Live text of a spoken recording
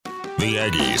The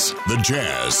Aggies, the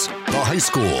Jazz, the high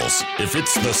schools. If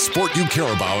it's the sport you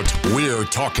care about, we're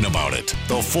talking about it.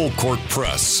 The Full Court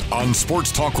Press on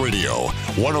Sports Talk Radio,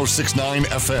 106.9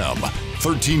 FM,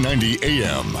 1390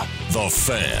 AM. The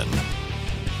Fan.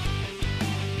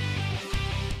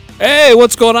 Hey,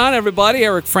 what's going on, everybody?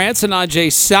 Eric Frandsen, Ajay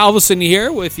Salvesen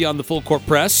here with you on the Full Court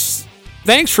Press.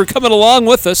 Thanks for coming along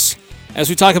with us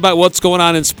as we talk about what's going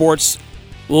on in sports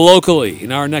locally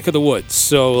in our neck of the woods.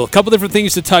 So a couple different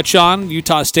things to touch on.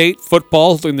 Utah State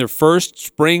football in their first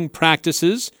spring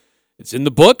practices. It's in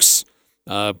the books.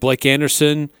 Blake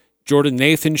Anderson, Jordan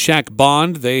Nathan, Shaq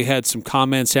Bond, they had some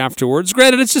comments afterwards.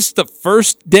 Granted, it's just the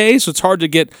first day, so it's hard to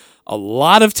get a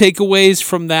lot of takeaways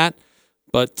from that.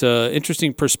 But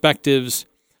interesting perspectives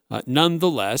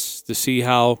nonetheless to see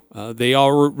how they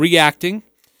are reacting.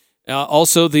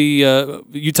 Also, the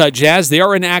Utah Jazz, they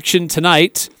are in action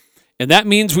tonight. And that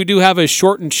means we do have a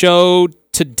shortened show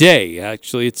today.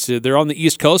 Actually, it's they're on the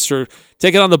East Coast. They're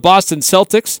taking on the Boston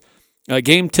Celtics.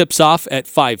 Game tips off at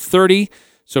 5:30.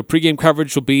 So pregame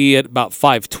coverage will be at about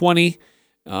 5:20.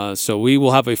 So we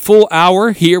will have a full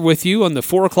hour here with you on the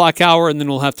 4 o'clock hour, and then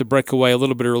we'll have to break away a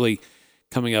little bit early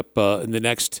coming up in the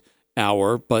next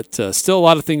hour. But still a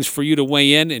lot of things for you to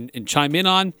weigh in and chime in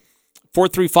on.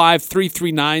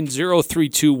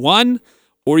 435-339-0321.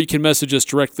 Or you can message us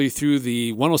directly through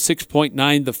the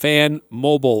 106.9 The Fan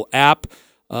mobile app.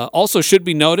 Also should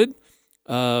be noted,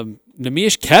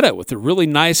 Neemias Queta with a really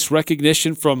nice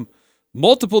recognition from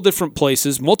multiple different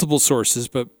places, multiple sources,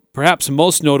 but perhaps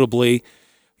most notably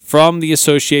from the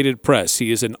Associated Press.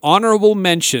 He is an honorable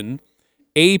mention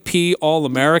AP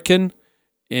All-American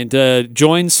and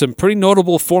joins some pretty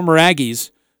notable former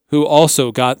Aggies who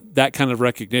also got that kind of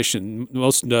recognition.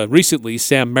 Most recently,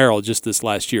 Sam Merrill just this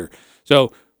last year.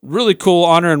 So really cool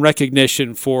honor and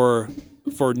recognition for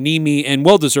Nemi, and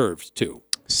well-deserved, too.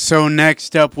 So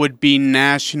next up would be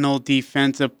National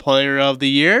Defensive Player of the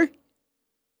Year?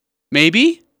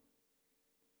 Maybe?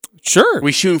 Sure.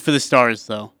 We're shooting for the stars,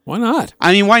 though. Why not?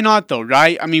 I mean, why not, though,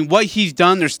 right? I mean, what he's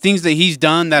done, there's things that he's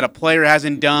done that a player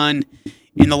hasn't done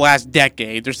in the last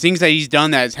decade. There's things that he's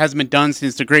done that hasn't been done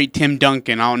since the great Tim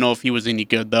Duncan. I don't know if he was any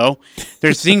good, though.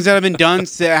 There's things that have been done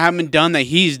that haven't been done that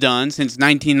he's done since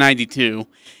 1992.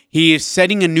 He is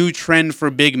setting a new trend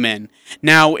for big men.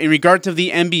 Now, in regards to the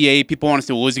NBA, people want to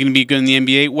say, well, is he going to be good in the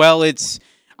NBA? Well,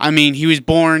 he was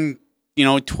born,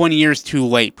 20 years too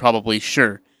late, probably,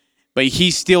 sure. But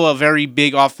he's still a very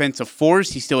big offensive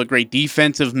force. He's still a great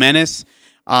defensive menace.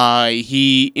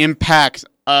 He impacts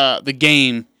the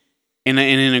game in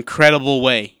an incredible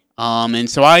way, and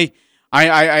so I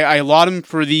laud him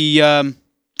for the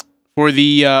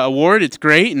award. It's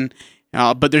great, and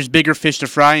but there's bigger fish to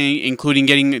fry, including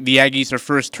getting the Aggies their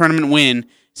first tournament win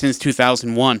since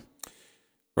 2001.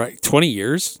 Right, 20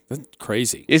 years? That's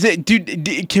crazy. Is it,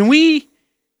 dude? Can we?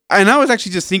 And I was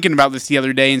actually just thinking about this the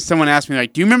other day, and someone asked me,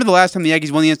 like, "Do you remember the last time the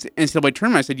Aggies won the NCAA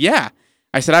tournament?" I said, "Yeah."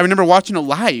 I said, "I remember watching it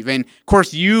live," and of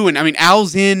course you and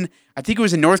Al's in. I think it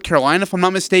was in North Carolina, if I'm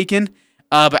not mistaken.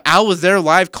 But Al was there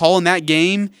live calling that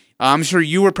game. I'm sure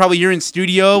you were probably here in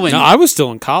studio. And no, I was still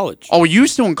in college. Oh, were you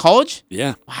still in college?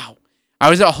 Yeah. Wow. I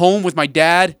was at home with my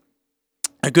dad,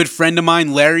 a good friend of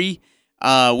mine, Larry.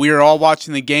 We were all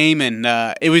watching the game, and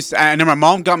it was. I know my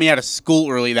mom got me out of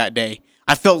school early that day.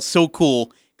 I felt so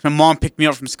cool. My mom picked me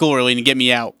up from school early to get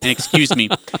me out and excuse me.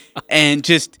 And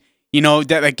just,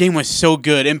 that game was so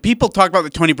good. And people talk about the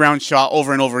Tony Brown shot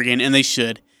over and over again, and they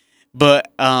should.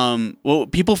 But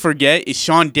what people forget is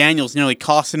Sean Daniels nearly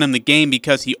costing him the game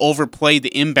because he overplayed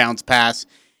the inbounds pass,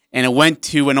 and it went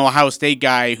to an Ohio State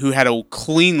guy who had a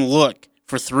clean look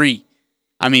for three.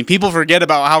 I mean, people forget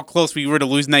about how close we were to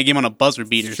losing that game on a buzzer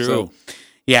beater. It's true. So,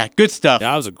 yeah, good stuff.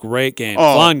 That was a great game.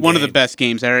 Oh, Fun one game. of the best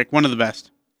games, Eric. One of the best.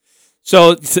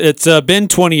 So it's been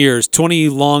 20 years, 20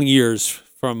 long years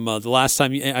from the last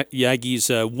time the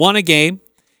Aggies won a game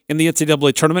in the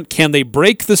NCAA tournament. Can they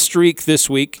break the streak this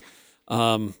week?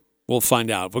 We'll find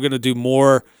out. We're going to do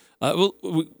more.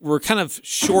 We're kind of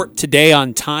short today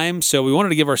on time, so we wanted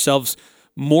to give ourselves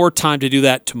more time to do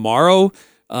that tomorrow.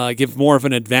 Give more of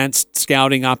an advanced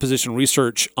scouting opposition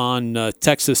research on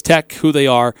Texas Tech, who they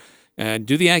are, and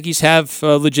do the Aggies have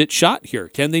a legit shot here?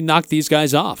 Can they knock these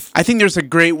guys off? I think we're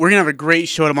going to have a great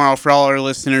show tomorrow for all our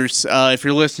listeners. If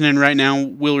you're listening right now,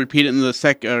 we'll repeat it in the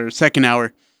second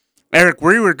hour. Eric,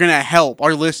 we were going to help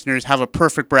our listeners have a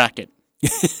perfect bracket.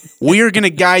 We are going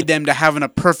to guide them to having a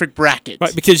perfect bracket.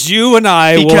 Right, because you and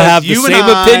I will have the same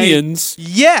opinions.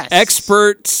 Yes.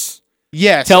 Experts.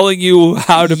 Yes. Telling you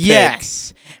how to pick.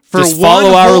 Yes. For Just one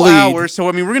follow our whole lead. hour. So,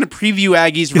 we're going to preview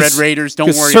Aggies, Red Raiders. Don't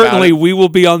worry about it. Certainly, we will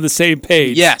be on the same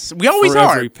page. Yes, we always for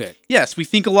are. Every pick. Yes, we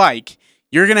think alike.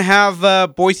 you're going to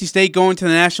have Boise State going to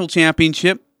the national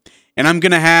championship, and I'm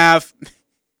going to have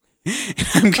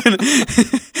I'm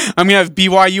gonna have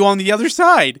BYU on the other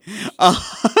side.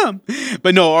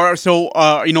 But no,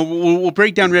 we'll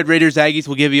break down Red Raiders Aggies.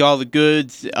 We'll give you all the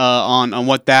goods on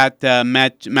what that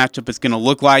matchup is going to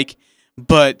look like.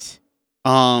 But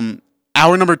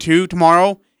hour number 2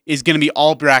 tomorrow is going to be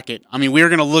all bracket. I mean, we're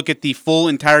going to look at the full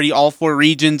entirety, all 4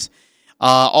 regions,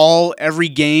 every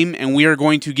game, and we are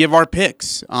going to give our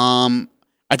picks.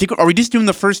 I think, are we just doing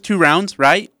the first 2 rounds,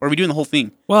 right? Or are we doing the whole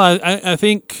thing? Well, I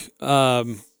think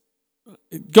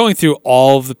going through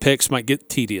all of the picks might get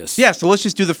tedious. Yeah, so let's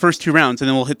just do the first 2 rounds, and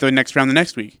then we'll hit the next round the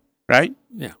next week, right?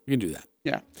 Yeah, we can do that.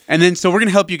 Yeah. And then, so we're going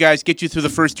to help you guys get you through the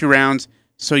first 2 rounds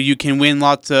so you can win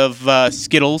lots of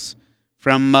Skittles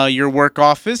from your work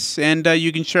office, and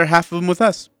you can share half of them with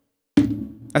us.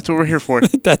 That's what we're here for.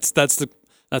 That's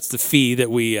the fee that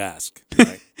we ask.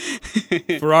 Right?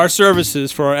 For our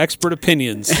services, for our expert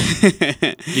opinions,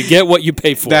 you get what you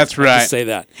pay for. That's right. I'll just say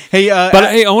that. Hey,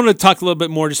 I want to talk a little bit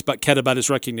more just about Ket, about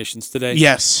his recognitions today.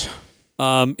 Yes.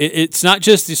 It's not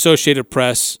just the Associated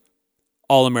Press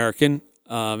All-American.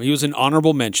 He was an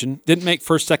honorable mention. Didn't make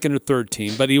first, second, or third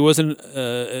team, but he was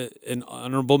an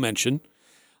honorable mention.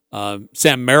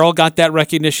 Sam Merrill got that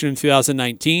recognition in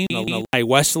 2019. Eli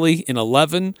Wesley in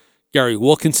 2011. Gary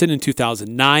Wilkinson in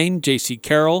 2009. J.C.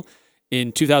 Carroll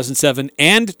in 2007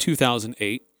 and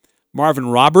 2008. Marvin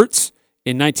Roberts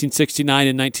in 1969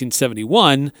 and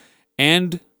 1971.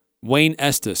 And Wayne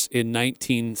Estes in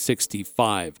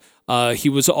 1965. He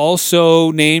was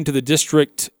also named to the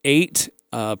District 8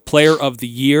 Player of the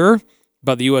Year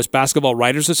by the U.S. Basketball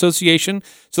Writers Association.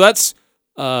 So that's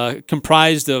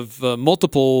comprised of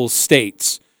multiple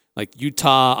states like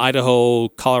Utah, Idaho,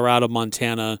 Colorado,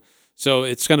 Montana. So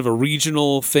it's kind of a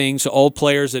regional thing. So all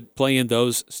players that play in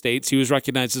those states. He was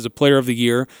recognized as a Player of the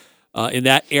Year in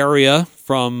that area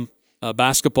from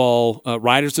Basketball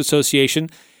Writers Association.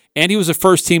 And he was a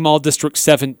first-team All-District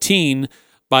 17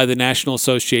 by the National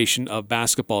Association of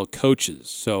Basketball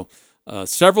Coaches. So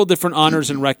several different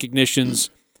honors and recognitions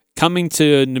coming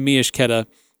to Neemias Queta.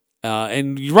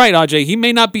 And you're right, Ajay, he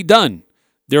may not be done.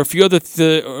 There are a few other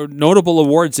notable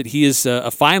awards that he is a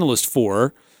finalist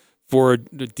for a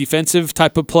defensive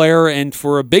type of player and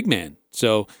for a big man.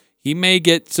 So he may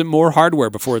get some more hardware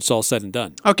before it's all said and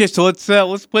done. Okay, so let's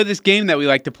play this game that we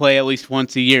like to play at least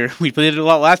once a year. We played it a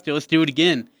lot last year. Let's do it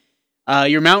again.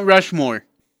 Your Mount Rushmore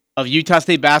of Utah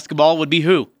State basketball would be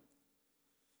who?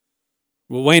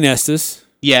 Well, Wayne Estes.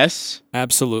 Yes.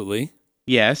 Absolutely.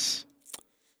 Yes.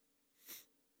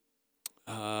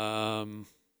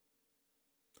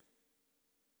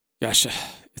 Gosh,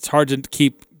 it's hard to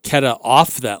keep Queta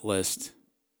off that list.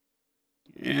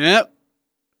 Yep.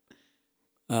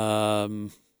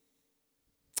 I'd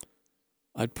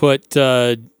put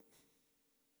because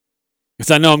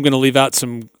I know I'm going to leave out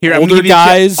some older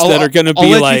guys that are going to be I'll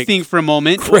let like. You think for a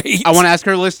moment. Great. I want to ask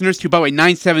our listeners too. By the way,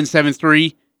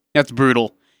 9773. That's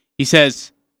brutal. He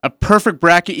says a perfect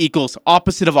bracket equals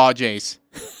opposite of Ajay's.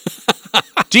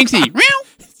 Jinxie.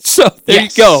 So there you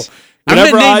go.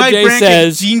 Whatever Ajay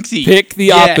says, Jinxie. Pick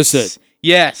the opposite.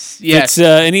 Yes. If it's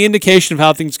any indication of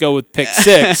how things go with pick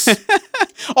 6.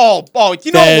 oh,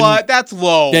 you know what? That's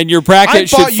low. Then your bracket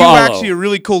should follow. I bought you actually a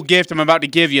really cool gift I'm about to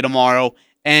give you tomorrow,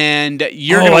 and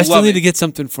you're going to love it. I still need to get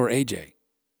something for AJ.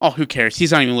 Oh, who cares?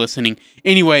 He's not even listening.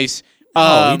 Anyways.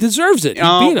 He deserves it. He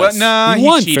beat us. No, he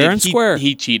won cheated. Fair and square.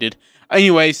 He cheated.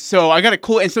 Anyways, so I got a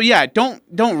cool, and so yeah, don't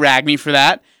rag me for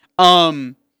that.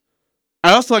 I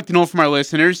also like to know from our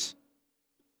listeners,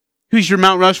 who's your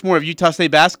Mount Rushmore of Utah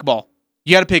State basketball?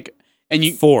 You got to pick, and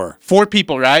you 4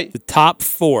 people, right? The top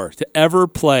 4 to ever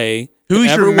play.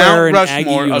 Who's ever your wear Mount an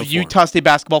Rushmore of Utah State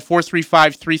basketball?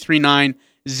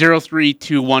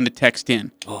 435-339-0321 to text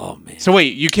in. Oh man. So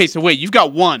wait, you've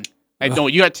got 1. No,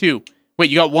 you got 2. Wait,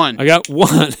 you got 1. I got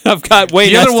 1. I've got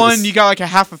Wayne The other Estes. one you got like a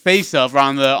half a face of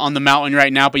on the mountain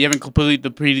right now, but you haven't completed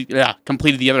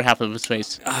the other half of his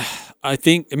face. I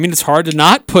mean, it's hard to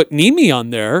not put Nemi on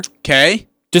there. Okay.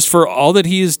 Just for all that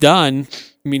he has done.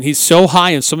 I mean, he's so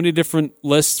high in so many different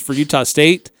lists for Utah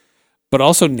State, but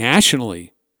also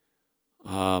nationally.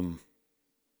 And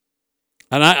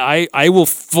I will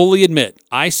fully admit,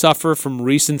 I suffer from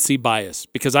recency bias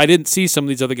because I didn't see some of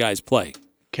these other guys play.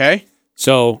 Okay.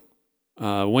 So,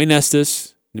 Wayne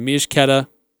Estes, Neemias Queta.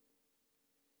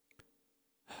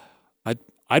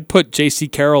 I'd put J.C.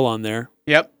 Carroll on there.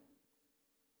 Yep.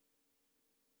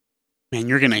 Man,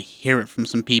 you're going to hear it from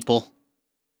some people.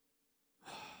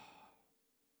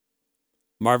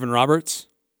 Marvin Roberts.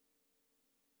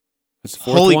 That's the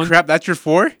 4th Holy one. crap, that's your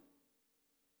 4?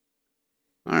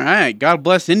 All right, God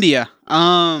bless India.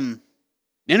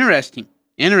 Interesting.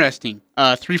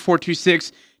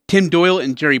 3426. Tim Doyle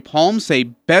and Jerry Palm say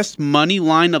best money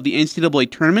line of the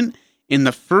NCAA tournament in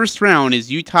the first round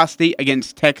is Utah State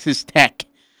against Texas Tech.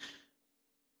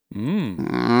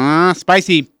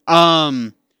 Spicy.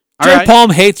 Jerry right.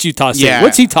 Palm hates Utah State. Yeah,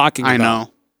 What's he talking about? I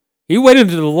know. He waited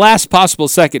until the last possible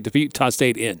second to beat Utah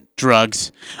State in.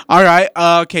 Drugs. All right.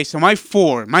 Okay, so my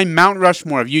Mount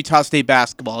Rushmore of Utah State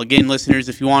basketball. Again, listeners,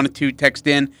 if you wanted to, text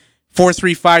in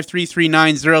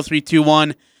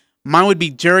 435-339-0321. Mine would be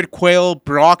Jared Quayle,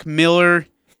 Brock Miller.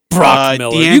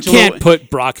 You can't put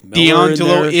Brock Miller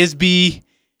D'Angelo in there. Isby.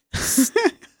 Is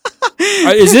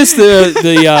this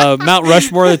the Mount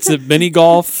Rushmore that's a mini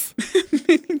golf?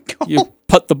 You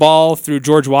put the ball through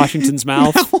George Washington's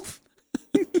mouth.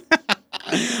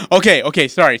 Okay,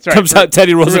 sorry. Comes out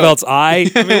Teddy Roosevelt's eye.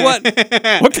 I mean,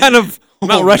 what kind of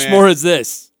Mount Rushmore is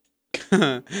this?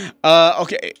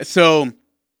 Okay, so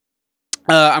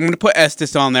I'm going to put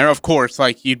Estes on there, of course,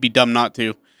 like you'd be dumb not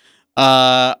to.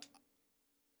 I'm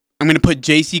going to put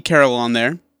J.C. Carroll on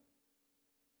there.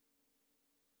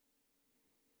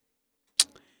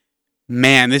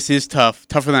 Man, this is tough.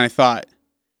 Tougher than I thought.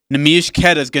 Namish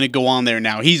Keta is going to go on there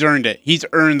now. He's earned it. He's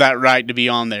earned that right to be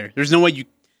on there. There's no way you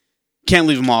can't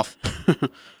leave him off.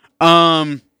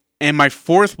 And my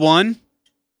fourth one.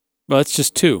 Well, it's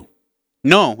just two.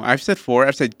 No, I've said four.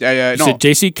 I've said You said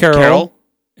J.C. Carroll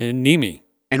and Nemi.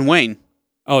 And Wayne.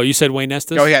 Oh, you said Wayne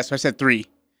Estes? Oh, yeah, so I said three.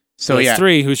 So, that's yeah.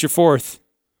 three. Who's your fourth?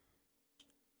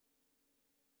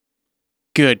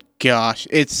 Good gosh.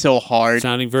 It's so hard.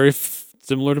 Sounding very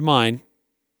similar to mine.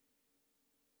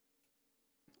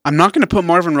 I'm not going to put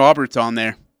Marvin Roberts on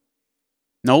there.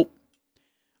 Nope.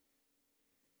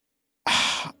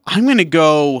 I'm going to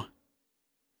go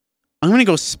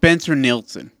Spencer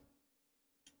Nielsen.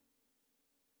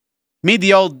 Made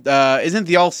the isn't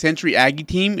the All-Century Aggie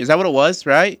team? Is that what it was,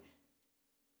 right?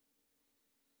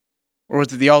 Or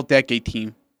was it the All-Decade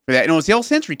team for that? No, it was the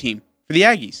All-Century team for the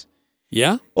Aggies.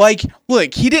 Yeah? Like,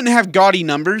 look, he didn't have gaudy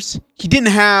numbers. He didn't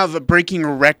have breaking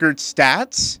record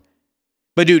stats.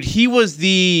 But, dude, he was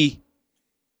the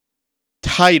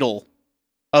title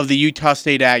of the Utah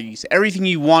State Aggies. Everything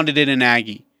you wanted in an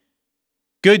Aggie.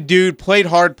 Good dude, played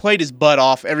hard, played his butt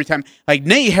off every time. Like,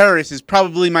 Nate Harris is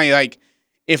probably my, like,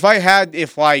 if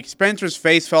Spencer's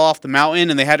face fell off the mountain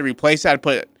and they had to replace it, I'd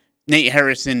put Nate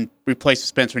Harris in replace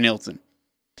Spencer Nielsen.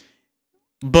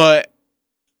 But,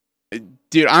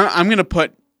 dude, I'm gonna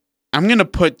put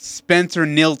Spencer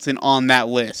Nielsen on that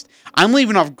list. I'm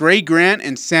leaving off Gray Grant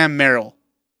and Sam Merrill.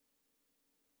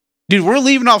 Dude, we're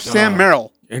leaving off Sam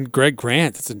Merrill. And Greg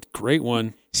Grant. That's a great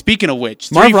one. Speaking of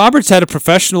which, Marv Roberts had a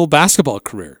professional basketball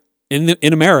career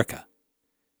in America,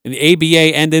 in the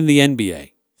ABA and in the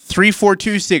NBA.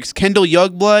 3426, Kendall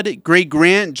Youngblood, Gray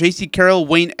Grant, J.C. Carroll,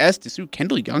 Wayne Estes. Ooh,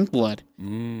 Kendall Youngblood.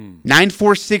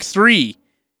 9463.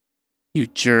 You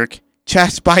jerk.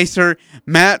 Chad Spicer,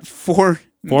 Matt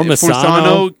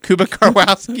Forsano, Kuba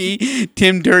Karwowski,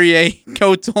 Tim Duryea.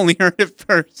 Coates only heard it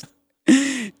first.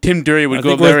 Tim Duryea would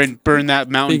go up there and burn that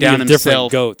mountain down himself.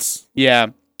 Different goats. Yeah.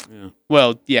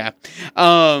 Well, yeah.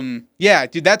 Yeah,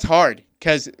 dude, that's hard.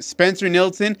 Because Spencer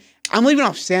Nielsen, I'm leaving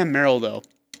off Sam Merrill, though.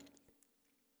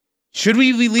 Should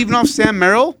we be leaving off Sam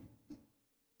Merrill?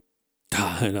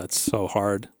 That's so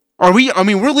hard. Are we? I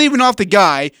mean, we're leaving off the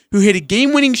guy who hit a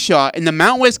game-winning shot in the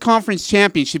Mountain West Conference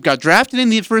Championship, got drafted in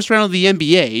the first round of the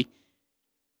NBA.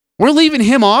 We're leaving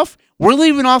him off. We're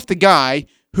leaving off the guy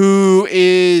who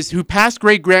passed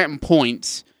Gray Grant in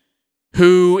points,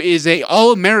 who is a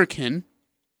All-American.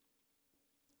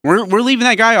 We're leaving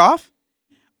that guy off.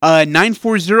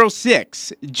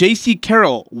 9406, J.C.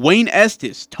 Carroll, Wayne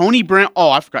Estes, Tony Brown.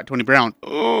 Oh, I forgot Tony Brown.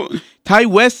 Ty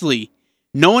Wesley.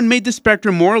 No one made the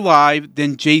Spectrum more alive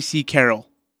than J.C. Carroll.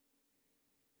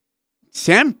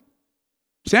 Sam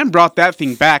brought that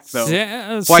thing back, though.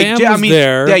 Sam was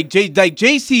there.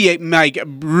 J.C.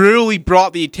 really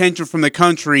brought the attention from the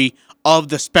country of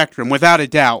the Spectrum, without a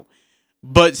doubt.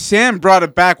 But Sam brought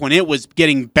it back when it was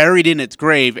getting buried in its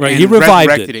grave. Right, and he revived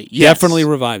resurrected it. Yes. Definitely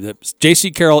revived it. J.C.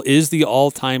 Carroll is the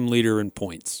all-time leader in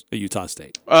points at Utah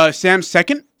State. Sam's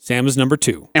second? Sam is number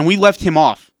 2. And we left him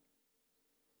off.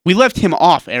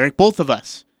 Eric, both of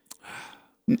us.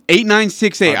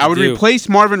 8968. I would replace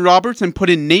Marvin Roberts and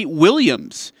put in Nate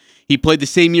Williams. He played the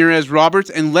same year as Roberts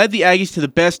and led the Aggies to the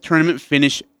best tournament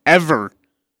finish ever.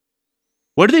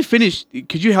 What did they finish?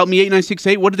 Could you help me,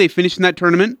 8968? What did they finish in that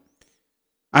tournament?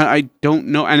 I don't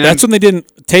know. And that's when they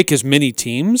didn't take as many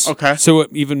teams. Okay. So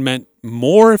it even meant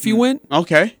more if you went.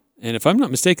 Okay. And if I'm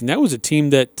not mistaken, that was a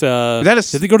team that...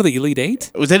 did they go to the Elite Eight?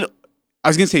 Was that... I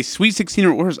was going to say Sweet 16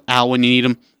 or where's Al when you need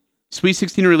him? Sweet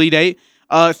 16 or Elite 8?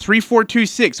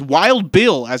 3426, Wild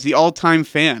Bill as the all-time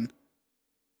fan.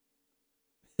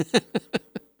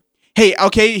 Hey,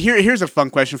 okay, here's a fun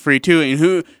question for you too.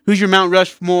 And who's your Mount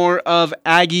Rushmore of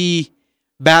Aggie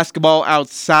basketball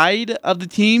outside of the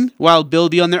team? Wild Bill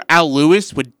be on there. Al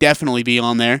Lewis would definitely be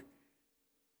on there.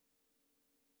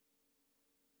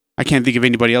 I can't think of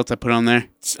anybody else I put on there.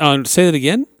 Say that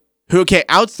again. Okay,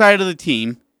 outside of the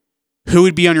team, who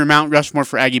would be on your Mount Rushmore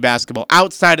for Aggie basketball?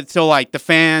 Outside of, so like the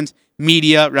fans,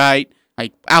 media, right?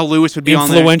 Like Al Lewis would be on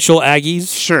there. Influential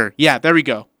Aggies. Sure, yeah, there we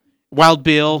go. Wild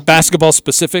Bill. Basketball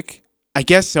specific. I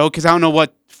guess so, because I don't know I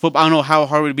don't know how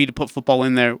hard it would be to put football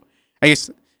in there. I guess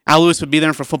Al Lewis would be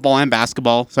there for football and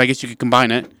basketball, so I guess you could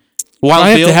combine it. Wild Bill. I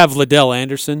have to have Liddell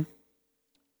Anderson.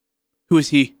 Who is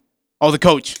he? Oh, the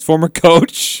coach. Former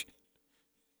coach.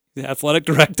 The athletic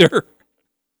director.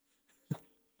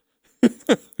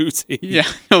 Who's he? Yeah,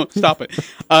 no, stop it.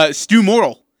 Stu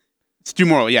Morrill. Stu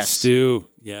Morrill, yes. Stu,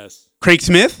 yes. Craig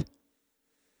Smith?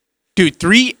 Dude,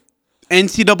 3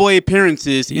 NCAA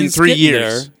appearances in 3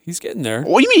 years. He's getting there.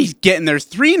 What do you mean he's getting there? It's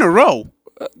 3 in a row.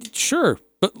 Sure.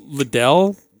 But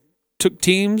Liddell took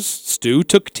teams. Stu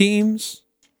took teams.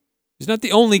 He's not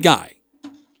the only guy.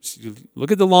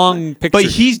 Look at the long picture. But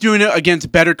he's doing it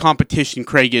against better competition,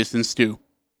 Craig is, than Stu.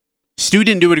 Stu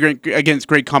didn't do it against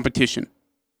great competition.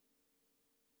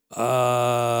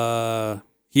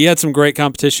 He had some great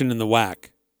competition in the WAC.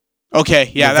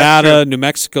 Okay, yeah, Nevada, that's true. New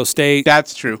Mexico State.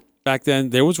 That's true. Back then,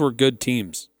 those were good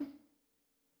teams.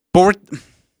 But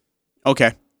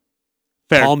okay,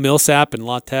 fair. Paul Millsap and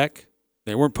La Tech,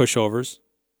 they weren't pushovers.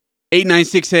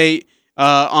 8968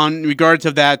 on regards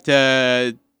of that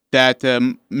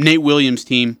Nate Williams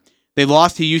team. They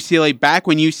lost to UCLA back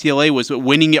when UCLA was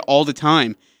winning it all the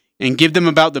time, and give them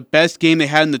about the best game they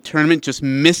had in the tournament, just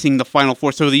missing the Final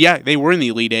Four. So yeah, they were in the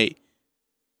Elite Eight.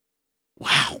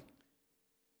 Wow.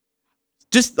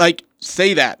 Just like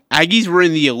say that Aggies were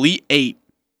in the Elite Eight.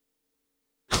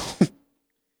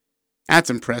 That's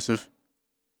impressive.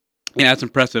 Yeah, that's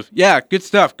impressive. Yeah, good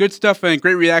stuff. Good stuff and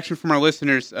great reaction from our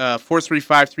listeners.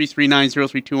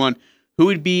 435-339-0321. Who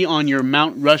would be on your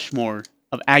Mount Rushmore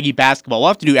of Aggie basketball? We'll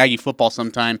have to do Aggie football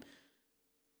sometime.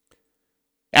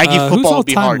 Aggie football would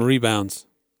be hard. All-time rebounds?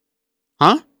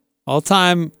 Huh?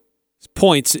 All-time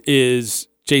points is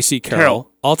J.C.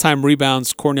 Carroll. All-time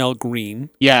rebounds, Cornell Green.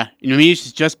 Yeah.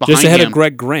 He's just behind him. Just ahead of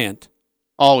Greg Grant.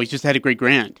 Oh, he's just ahead of Greg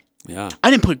Grant. Yeah. I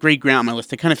didn't put Greg Grant on my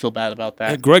list. I kind of feel bad about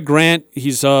that. Greg Grant,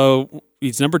 he's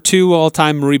number 2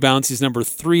 all-time rebounds. He's number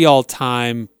 3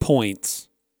 all-time points.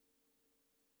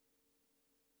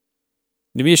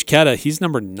 Neemias Queta, he's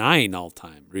number 9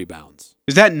 all-time rebounds.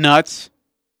 Is that nuts?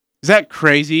 Is that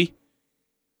crazy?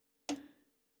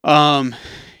 Yeah,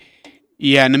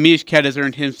 Neemias Queta has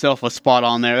earned himself a spot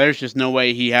on there. There's just no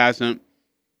way he hasn't.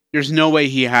 There's no way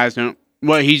he hasn't.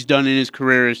 What he's done in his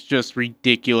career is just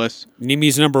ridiculous.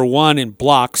 Neemi's number 1 in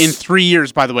blocks. In 3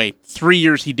 years, by the way. 3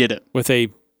 years he did it. With a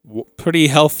pretty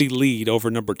healthy lead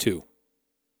over number 2.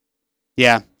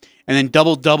 Yeah. And then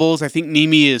double-doubles, I think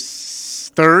Neemi is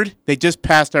 3rd. They just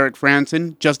passed Eric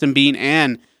Frandsen, Justin Bean,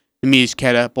 and Neemias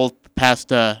Queta, both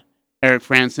passed Eric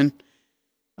Frandsen.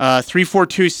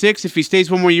 3426, if he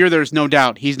stays one more year, there's no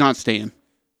doubt he's not staying.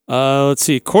 Let's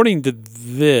see. According to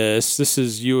this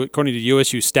is according to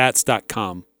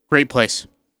USUstats.com. Great place.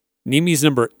 Neemi's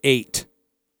number 8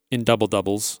 in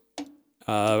double-doubles.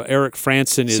 Eric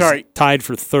Frandsen is tied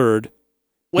for 3rd.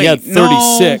 Wait, he had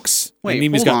 36. No. And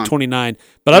Neemi's got on. 29.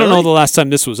 But really? I don't know the last time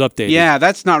this was updated. Yeah,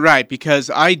 that's not right because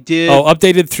I did. Oh,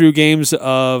 updated through games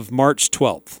of March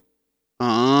 12th.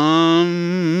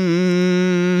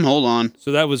 Hold on.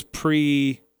 So that was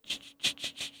pre.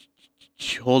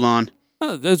 Hold on.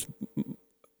 That's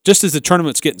just as the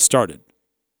tournament's getting started.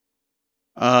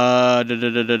 He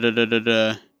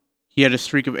had a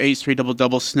streak of 8 straight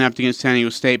double-doubles snapped against San Diego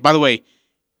State. By the way,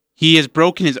 he has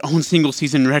broken his own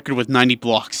single-season record with 90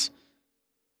 blocks.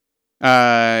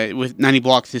 With 90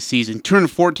 blocks this season.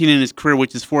 214 in his career,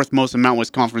 which is 4th most in Mountain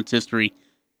West Conference history.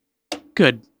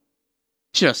 Good.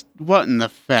 Just, what in the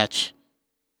fetch?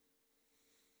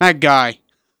 That guy.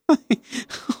 Oh,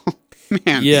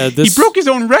 man. Yeah, he broke his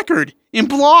own record in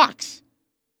blocks.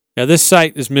 Yeah, this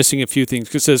site is missing a few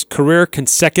things. It says career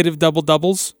consecutive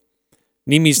double-doubles.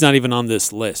 Neemi's not even on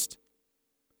this list.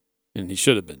 And he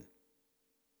should have been.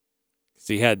 Because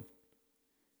he's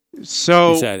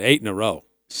had 8 in a row.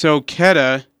 So,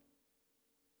 Queta,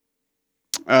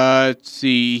 let's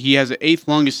see, he has the 8th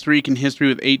longest streak in history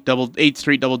with 8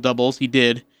 straight double-doubles. He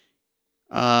did.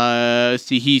 Let's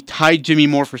see, he tied Jimmy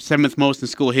Moore for 7th most in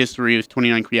school history with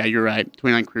 29. Yeah, you're right.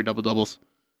 29 career double-doubles.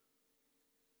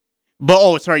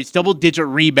 It's double-digit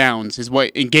rebounds is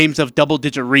what in games of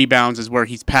double-digit rebounds is where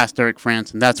he's past Eric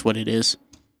Frandsen. That's what it is.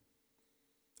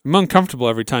 I'm uncomfortable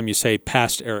every time you say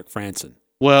past Eric Frandsen.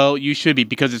 Well, you should be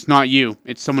because it's not you.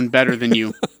 It's someone better than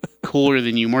you, cooler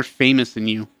than you, more famous than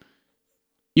you.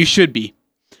 You should be.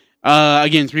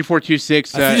 Again,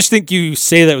 3426. I just think you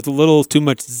say that with a little too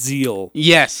much zeal.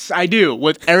 Yes, I do.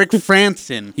 With Eric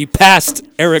Frandsen. He passed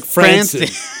Eric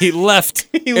Frandsen. He left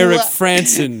Eric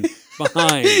Frandsen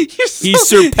behind. He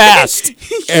surpassed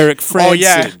Eric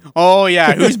Frandsen. Oh,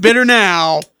 yeah. Who's bitter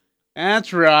now?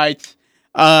 That's right.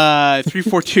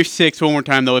 3426. One more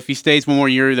time, though. If he stays one more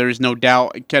year, there is no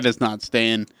doubt Keda's not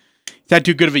staying. He's had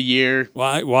too good of a year.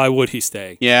 Why would he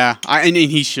stay? Yeah, and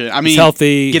he should. I mean, he's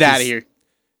healthy. Get out of here.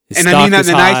 And I mean that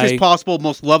in the nicest possible,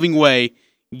 most loving way.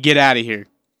 Get out of here.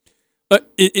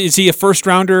 Is he a first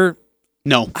rounder?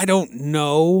 No. I don't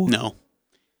know. No.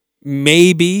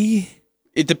 Maybe.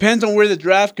 It depends on where the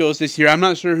draft goes this year. I'm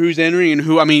not sure who's entering and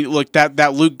who. I mean, look,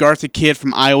 that Luke Garza kid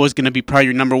from Iowa is going to be probably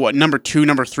your number 2,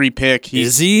 number 3 pick.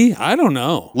 Is he? I don't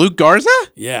know. Luke Garza?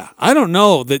 Yeah. I don't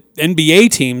know that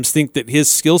NBA teams think that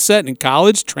his skill set in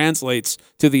college translates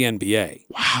to the NBA.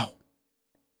 Wow.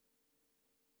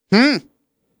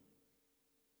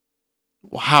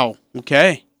 Wow.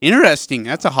 Okay. Interesting.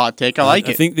 That's a hot take. I like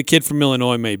it. I think the kid from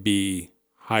Illinois may be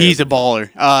higher. He's a baller.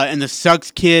 And the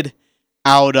Suggs kid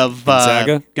out of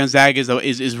Gonzaga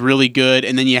is really good.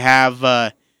 And then you have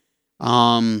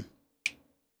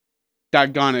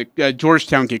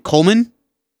Georgetown kid Coleman.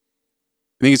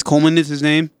 I think it's Coleman is his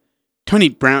name. Tony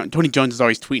Jones is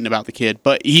always tweeting about the kid,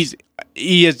 but he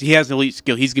has elite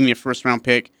skill. He's gonna be a first round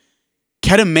pick.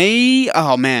 Keda May,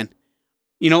 oh man.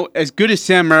 You know, as good as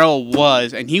Sam Merrill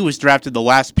was, and he was drafted the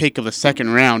last pick of the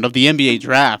second round of the NBA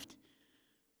draft,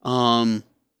 I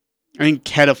think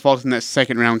Keda falls in that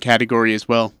second round category as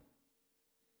well.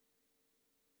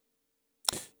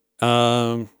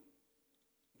 Yeah.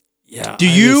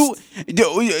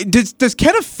 Does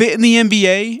Keda fit in the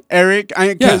NBA, Eric?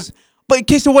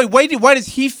 So why does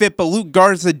he fit, but Luke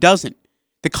Garza doesn't?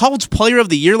 The College Player of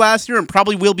the Year last year and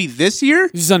probably will be this year?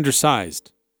 He's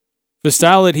undersized. The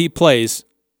style that he plays,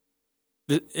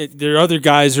 there are other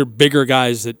guys or bigger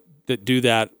guys that do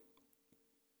that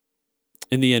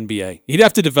in the NBA. He'd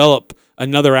have to develop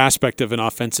another aspect of an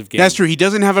offensive game. That's true. He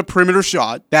doesn't have a perimeter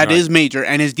shot. That is major.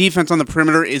 And his defense on the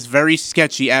perimeter is very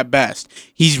sketcy at best.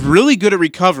 He's really good at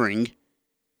recovering,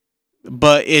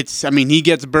 but he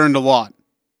gets burned a lot.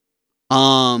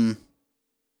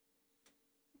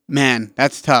 Man,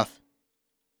 that's tough.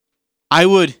 I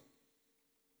don't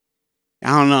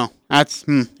know. That's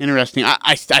interesting.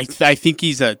 I think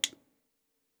he's again,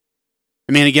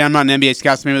 I'm not an NBA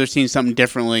scout, so maybe they're seeing something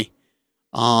differently.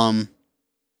 Remind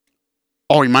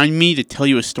me to tell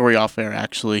you a story off air,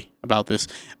 actually, about this.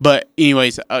 But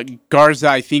anyways, Garza,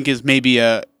 I think, is maybe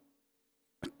a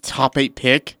top 8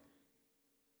 pick.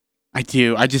 I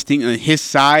do. I just think his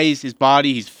size, his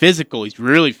body, he's physical. He's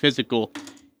really physical.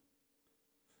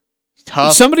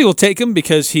 Tough. Somebody will take him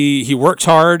because he works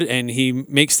hard and he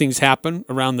makes things happen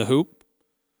around the hoop.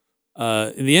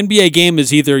 In the NBA game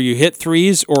is either you hit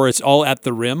threes or it's all at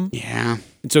the rim. Yeah.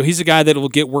 And so he's a guy that will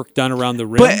get work done around the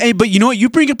rim. But you know what? You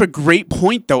bring up a great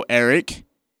point, though, Eric.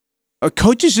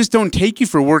 Coaches just don't take you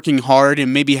for working hard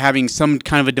and maybe having some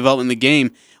kind of a development in the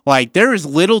game. Like, there is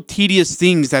little tedious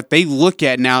things that they look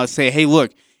at now and say, hey,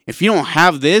 look, if you don't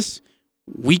have this,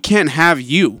 we can't have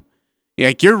you.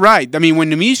 Like, you're right. I mean,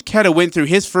 when Nemish Keda went through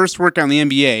his first work on the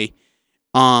NBA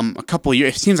a couple of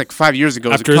years, it seems like 5 years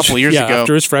ago. After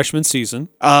his freshman season.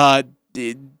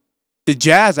 The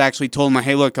Jazz actually told him,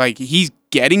 hey, look, like, he's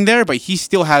getting there, but he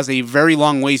still has a very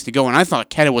long ways to go. And I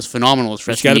thought Keda was phenomenal his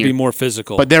freshman year. He's got to be more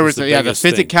physical. But there was the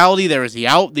physicality. There was the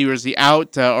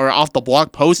out, or off the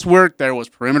block post work. There was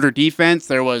perimeter defense.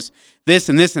 There was this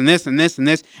and this and this and this and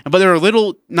this. But there are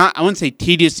little, I wouldn't say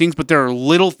tedious things, but there are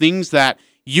little things that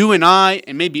you and I,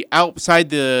 and maybe outside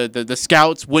the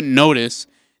scouts, wouldn't notice,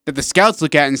 that the scouts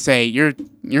look at and say, you're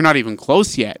not even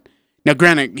close yet. Now,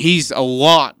 granted, he's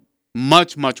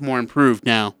much, much more improved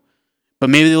now. But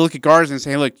maybe they look at Garza and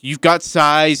say, look, you've got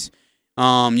size,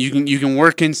 you can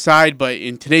work inside, but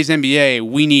in today's NBA,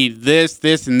 we need this,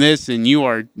 this, and this, and you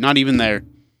are not even there.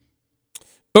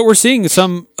 But we're seeing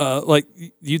some, like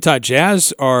Utah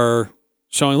Jazz are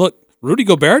showing, look, Rudy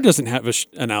Gobert doesn't have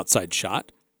an outside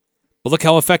shot. But look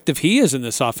how effective he is in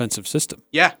this offensive system.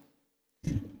 Yeah.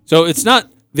 So it's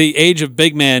not the age of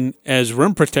big men as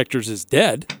rim protectors is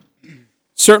dead.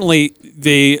 Certainly,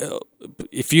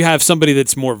 if you have somebody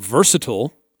that's more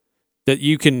versatile, that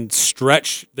you can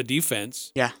stretch the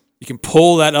defense. Yeah. You can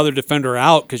pull that other defender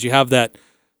out because you have that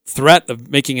threat of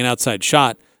making an outside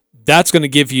shot. That's going to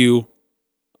give you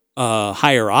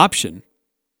higher option.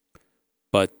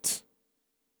 But,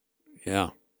 yeah.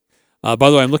 By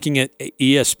the way, I'm looking at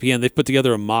ESPN. They've put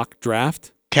together a mock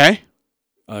draft. Okay.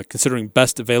 Considering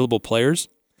best available players.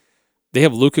 They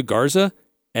have Luka Garza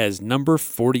as number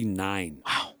 49.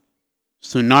 Wow.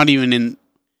 So not even in...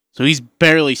 So he's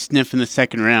barely sniffing the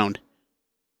second round.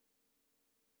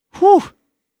 Whew.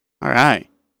 All right.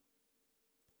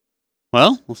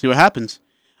 Well, we'll see what happens.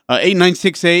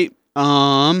 8968.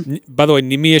 By the way,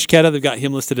 Nimi Ishketa, they've got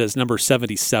him listed as number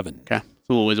 77. Okay. It's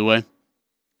a little ways away.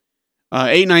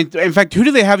 89. In fact, who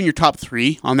do they have in your top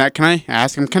 3 on that? Can I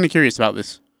ask? I'm kind of curious about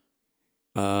this.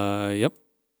 Yep.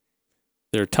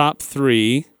 Their top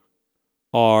 3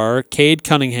 are Cade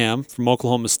Cunningham from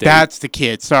Oklahoma State. That's the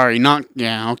kid. Sorry, not...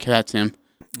 Yeah, okay, that's him.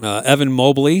 Evan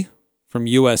Mobley from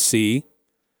USC.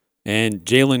 And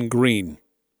Jalen Green.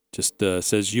 Just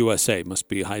says USA. Must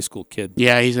be a high school kid.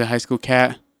 Yeah, he's a high school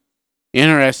cat.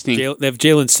 Interesting. They have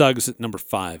Jalen Suggs at number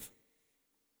 5.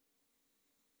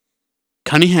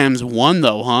 Cunningham's 1,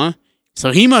 though, huh?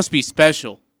 So he must be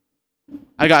special.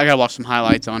 I gotta watch some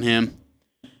highlights on him.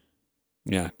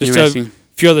 Yeah, just a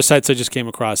few other sites I just came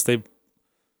across. They're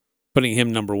putting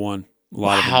him number 1. A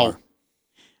lot of them are.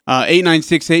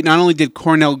 8968. Not only did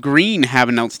Cornell Green have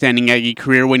an outstanding Aggie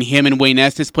career when him and Wayne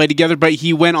Estes played together, but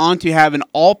he went on to have an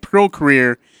all-pro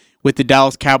career with the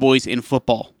Dallas Cowboys in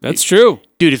football. That's true.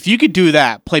 Dude, if you could do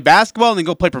that, play basketball and then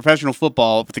go play professional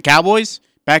football with the Cowboys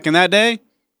back in that day,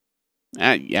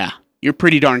 yeah, you're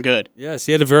pretty darn good. Yes,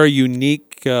 he had a very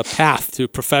unique path to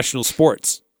professional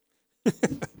sports.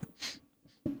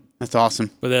 That's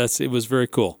awesome. But it was very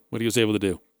cool what he was able to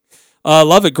do.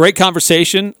 Love it. Great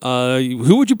conversation.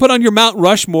 Who would you put on your Mount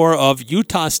Rushmore of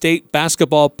Utah State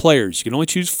basketball players? You can only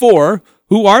choose 4.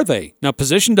 Who are they? Now,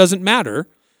 position doesn't matter.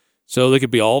 So they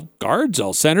could be all guards,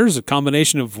 all centers, a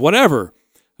combination of whatever.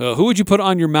 Who would you put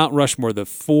on your Mount Rushmore, the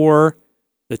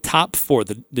top 4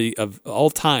 of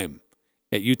all time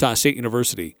at Utah State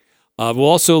University? We'll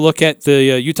also look at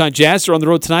the Utah Jazz. They're on the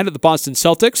road tonight at the Boston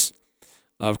Celtics.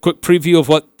 A quick preview of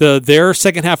what their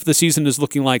second half of the season is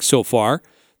looking like so far.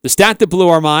 The stat that blew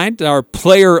our mind, our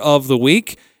player of the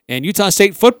week, and Utah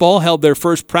State football held their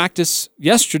first practice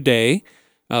yesterday.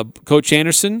 Coach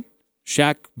Anderson,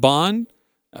 Shaq Bond,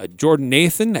 Jordan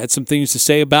Nathan had some things to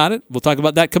say about it. We'll talk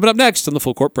about that coming up next on the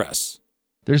Full Court Press.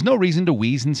 There's no reason to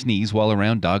wheeze and sneeze while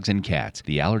around dogs and cats.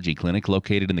 The Allergy Clinic,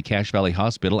 located in the Cache Valley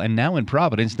Hospital and now in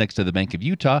Providence next to the Bank of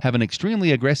Utah, have an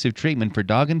extremely aggressive treatment for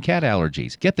dog and cat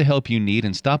allergies. Get the help you need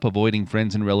and stop avoiding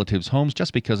friends and relatives' homes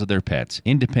just because of their pets.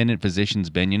 Independent physicians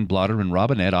Benyon, Blotter, and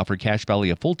Robinette offer Cache Valley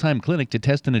a full-time clinic to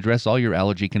test and address all your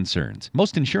allergy concerns.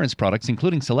 Most insurance products,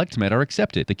 including SelectMed, are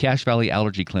accepted. The Cache Valley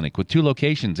Allergy Clinic, with 2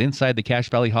 locations inside the Cache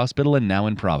Valley Hospital and now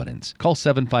in Providence. Call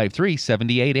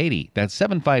 753-7880. That's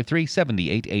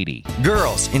 753-7880.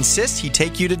 Girls, insist he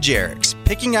take you to Jarek's.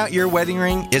 Picking out your wedding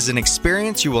ring is an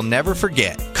experience you will never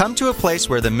forget. Come to a place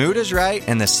where the mood is right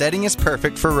and the setting is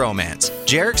perfect for romance.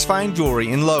 Jarek's Fine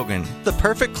Jewelry in Logan. The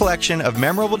perfect collection of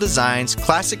memorable designs,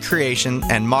 classic creation,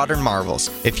 and modern marvels.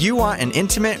 If you want an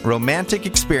intimate, romantic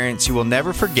experience you will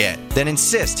never forget, then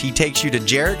insist he takes you to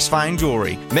Jarek's Fine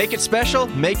Jewelry. Make it special,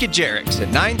 make it Jarek's at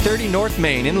 930 North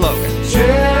Main in Logan.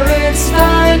 Jarek's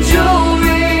Fine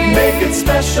Jewelry. Make it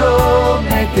special,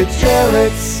 make it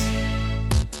Jarek's.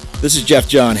 This is Jeff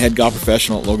John, head golf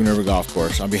professional at Logan River Golf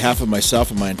Course. On behalf of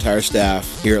myself and my entire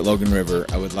staff here at Logan River,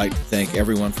 I would like to thank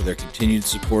everyone for their continued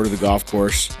support of the golf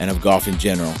course and of golf in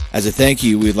general. As a thank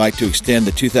you, we'd like to extend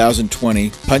the 2020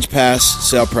 Punch Pass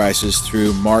sale prices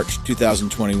through March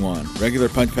 2021. Regular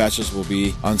Punch Passes will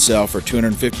be on sale for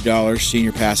 $250,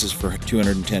 senior passes for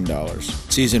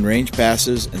 $210. Season range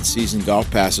passes and season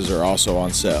golf passes are also on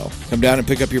sale. Come down and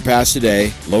pick up your pass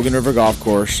today. Logan River Golf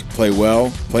Course. Play well,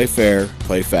 play fair,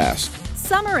 play fast.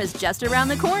 Summer is just around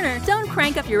the corner. Don't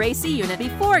crank up your AC unit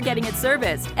before getting it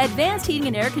serviced. Advanced Heating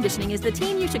and Air Conditioning is the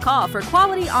team you should call for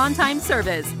quality on-time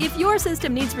service. If your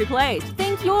system needs replaced,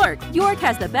 think York. York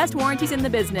has the best warranties in the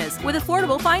business with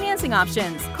affordable financing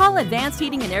options. Call Advanced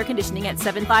Heating and Air Conditioning at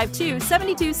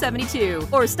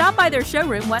 752-7272 or stop by their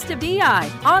showroom west of DI.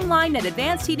 Online at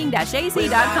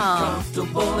advancedheating-ac.com.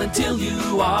 Comfortable until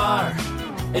you are.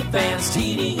 Advanced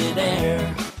Heating and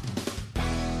Air.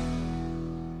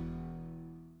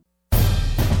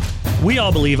 We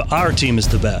all believe our team is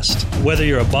the best. Whether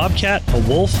you're a Bobcat, a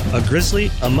Wolf, a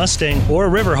Grizzly, a Mustang, or a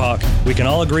Riverhawk, we can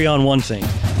all agree on one thing.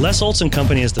 Les Olson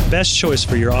Company is the best choice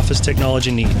for your office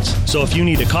technology needs. So if you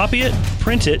need to copy it,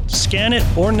 print it, scan it,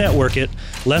 or network it,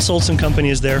 Les Olson Company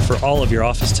is there for all of your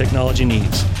office technology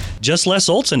needs. Just Les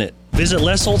Olson it. Visit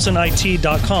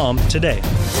lesolsonit.com today.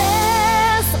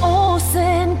 Les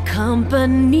Olson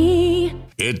Company.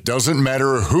 It doesn't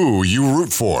matter who you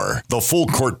root for. The Full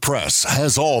Court Press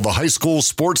has all the high school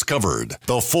sports covered.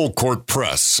 The Full Court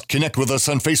Press. Connect with us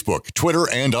on Facebook, Twitter,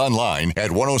 and online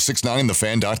at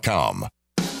 1069thefan.com.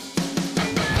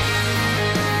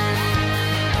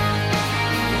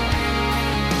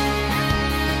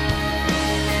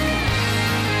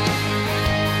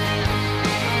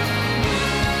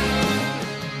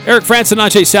 Eric Frandsen and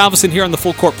Ajay Salvesen here on the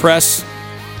Full Court Press.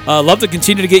 Love to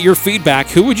continue to get your feedback.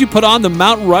 Who would you put on the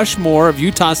Mount Rushmore of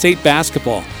Utah State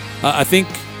basketball? I think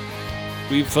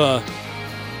we've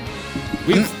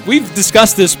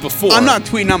discussed this before. I'm not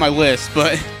tweeting out my list,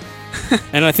 but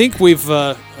and I think we've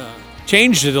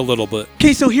changed it a little bit.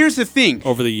 Okay, so here's the thing.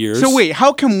 Over the years. So wait,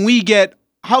 how come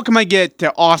I get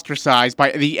ostracized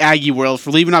by the Aggie world for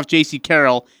leaving off J.C.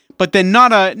 Carroll, but then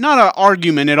not a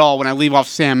argument at all when I leave off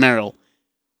Sam Merrill?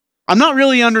 I'm not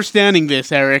really understanding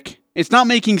this, Eric. It's not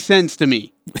making sense to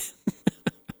me.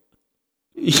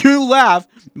 You laugh,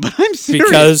 but I'm serious.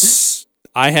 Because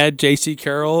I had J.C.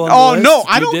 Carroll on the list. No,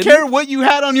 I don't care what you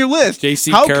had on your list.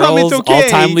 J.C. How Carroll's come it's okay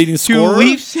all-time leading scorer? to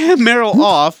leave Sam Merrill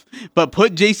off, but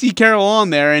put J.C. Carroll on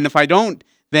there, and if I don't,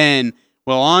 then,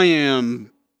 well, I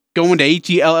am going to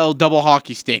HELL double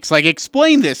hockey sticks. Like,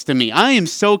 explain this to me. I am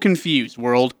so confused,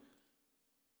 world.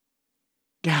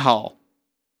 Gal.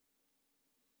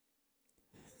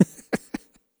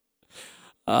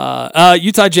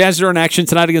 Utah Jazz are in action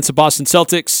tonight against the Boston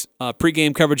Celtics.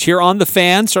 Pre-game coverage here on The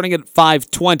Fan, starting at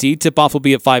 5:20. Tip-off will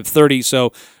be at 5:30,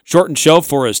 so shortened show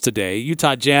for us today.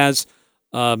 Utah Jazz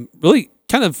really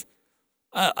kind of,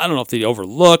 I don't know if they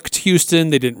overlooked Houston.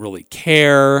 They didn't really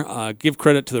care. Give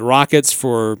credit to the Rockets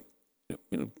for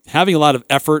having a lot of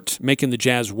effort making the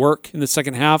Jazz work in the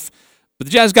second half. But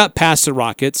the Jazz got past the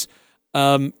Rockets.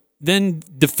 Then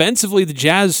defensively, the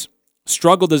Jazz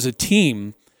struggled as a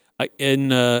team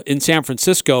in San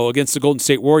Francisco against the Golden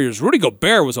State Warriors. Rudy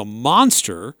Gobert was a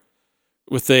monster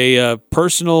with a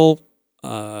personal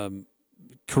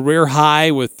career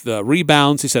high with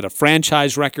rebounds. He set a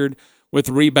franchise record with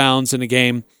rebounds in a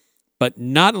game, but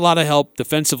not a lot of help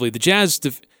defensively. The Jazz,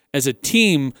 as a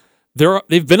team,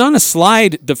 they've been on a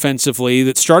slide defensively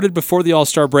that started before the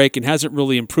All-Star break and hasn't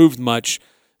really improved much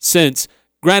since.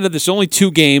 Granted, there's only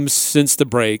 2 games since the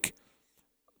break,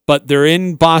 but they're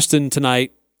in Boston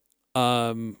tonight.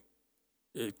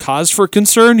 Cause for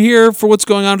concern here for what's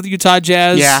going on with the Utah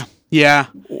Jazz. Yeah.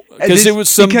 Because there was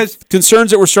some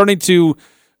concerns that were starting to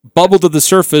bubble to the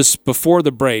surface before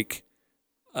the break.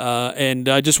 And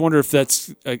I just wonder if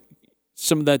that's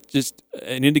some of that just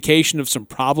an indication of some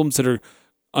problems that are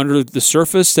under the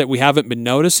surface that we haven't been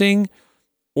noticing,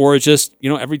 or just,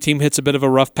 every team hits a bit of a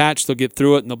rough patch, they'll get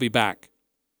through it and they'll be back.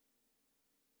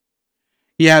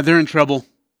 Yeah, they're in trouble.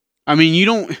 I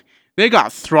mean, they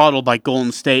got throttled by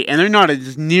Golden State, and they're not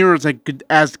as near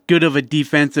as good of a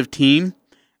defensive team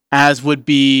as would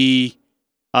be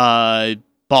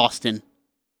Boston.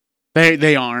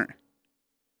 They aren't.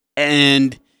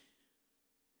 And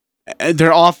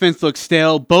their offense looks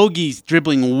stale. Bogey's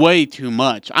dribbling way too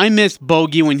much. I miss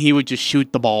Bogey when he would just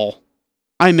shoot the ball.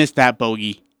 I miss that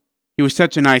Bogey. He was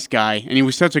such a nice guy, and he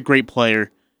was such a great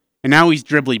player. And now he's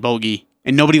dribbly Bogey,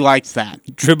 and nobody likes that.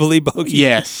 Dribbly Bogey?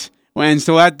 Yes. And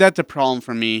so that's a problem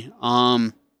for me.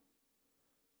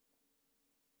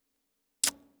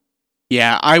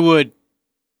 Yeah, I would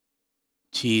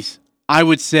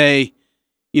say,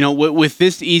 with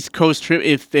this East Coast trip,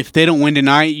 if they don't win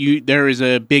tonight, there is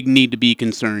a big need to be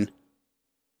concerned.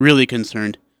 Really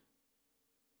concerned.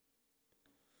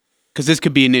 Because this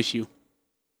could be an issue.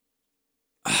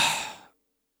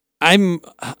 I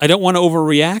don't want to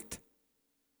overreact,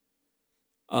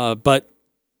 but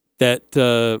that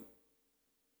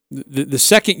the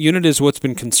second unit is what's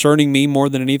been concerning me more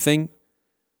than anything.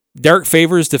 Derek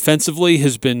Favors defensively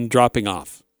has been dropping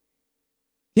off.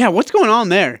 Yeah, what's going on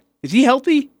there? Is he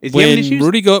healthy? Is he having issues?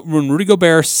 When Rudy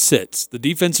Gobert sits, the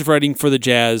defensive rating for the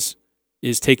Jazz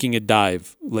is taking a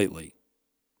dive lately.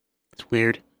 It's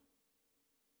weird.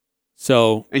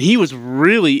 So, and he was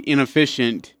really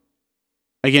inefficient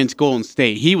against Golden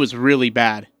State. He was really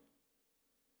bad.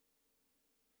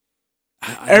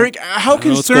 Eric, how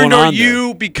concerned are you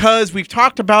there? Because we've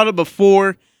talked about it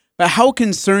before, but how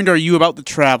concerned are you about the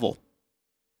travel?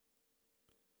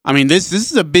 I mean, this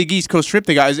is a big East Coast trip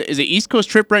they got. Is it East Coast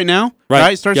trip right now?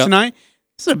 Right? It starts tonight?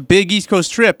 This is a big East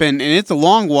Coast trip, and it's a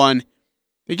long one.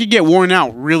 They could get worn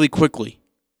out really quickly.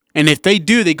 And if they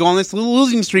do, they go on this little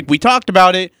losing streak. We talked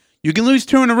about it. You can lose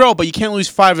 2 in a row, but you can't lose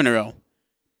 5 in a row.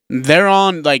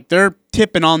 They're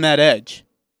tipping on that edge.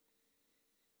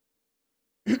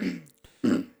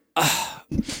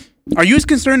 Are you as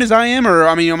concerned as I am, or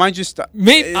am I just?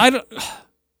 I don't.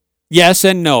 Yes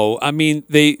and no. I mean,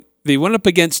 they went up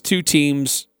against two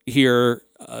teams here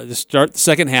to start the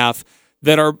second half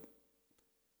that are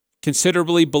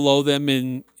considerably below them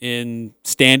in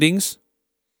standings.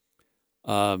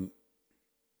 Certainly,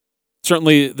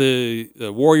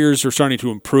 the Warriors are starting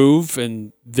to improve,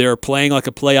 and they're playing like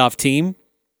a playoff team.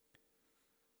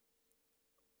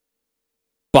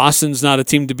 Boston's not a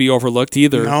team to be overlooked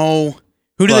either. No.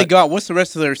 Who do they got? What's the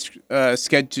rest of their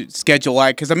schedule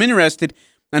like? Because I'm interested.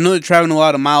 I know they're traveling a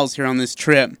lot of miles here on this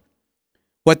trip.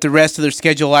 What the rest of their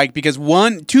schedule like? Because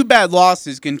two bad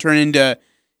losses can turn into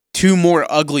two more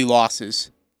ugly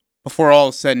losses before all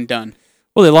is said and done.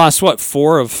 Well, they lost,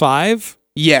 4 of 5?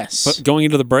 Yes. But going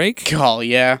into the break? Oh,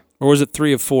 yeah. Or was it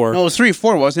 3 of 4? No, it was 3 of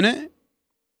 4, wasn't it?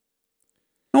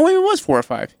 No, wait, it was 4 or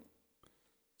 5.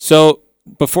 So,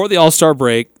 before the All-Star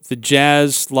break, the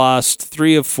Jazz lost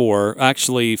 3 of 4,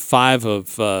 actually 5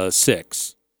 of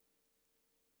 6.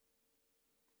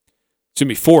 Excuse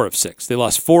me, 4 of 6. They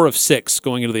lost 4 of 6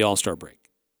 going into the All-Star break.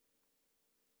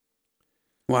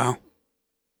 Wow.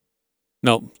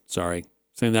 No, sorry.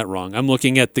 Saying that wrong. I'm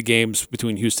looking at the games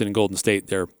between Houston and Golden State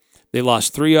there. They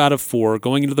lost 3 out of 4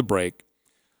 going into the break.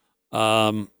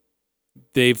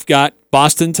 They've got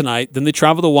Boston tonight. Then they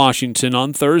travel to Washington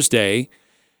on Thursday.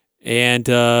 And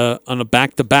on a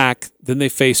back-to-back, then they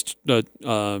faced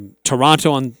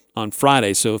Toronto on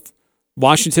Friday. So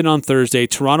Washington on Thursday,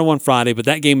 Toronto on Friday, but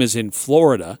that game is in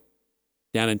Florida,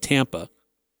 down in Tampa.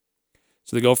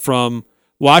 So they go from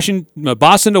Boston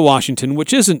to Washington,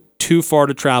 which isn't too far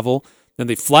to travel. Then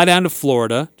they fly down to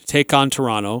Florida to take on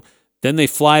Toronto. Then they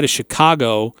fly to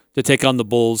Chicago to take on the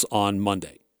Bulls on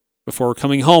Monday before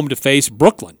coming home to face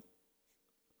Brooklyn.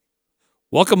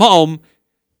 Welcome home.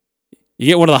 You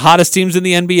get one of the hottest teams in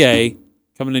the NBA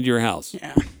coming into your house.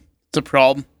 Yeah, it's a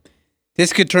problem.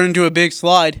 This could turn into a big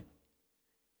slide.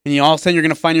 And all of a sudden you're going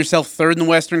to find yourself third in the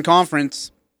Western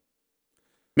Conference.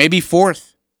 Maybe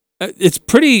fourth. It's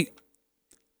pretty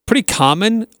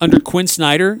common under Quinn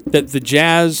Snyder that the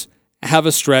Jazz have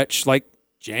a stretch like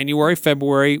January,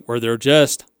 February, where they're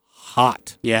just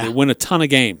hot. Yeah. They win a ton of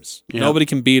games. Yeah. Nobody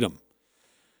can beat them.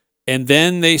 And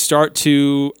then they start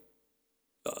to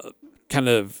kind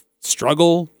of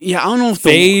struggle. Yeah, I don't know if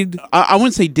fade. I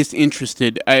wouldn't say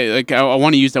disinterested. I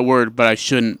want to use that word, but I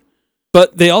shouldn't.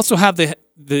 But they also have the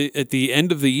at the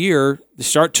end of the year, they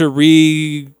start to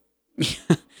they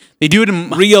do it in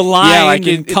realign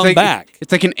and come back.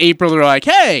 It's like in April, they're like,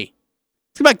 hey,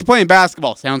 let's get back to playing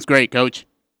basketball. Sounds great, coach.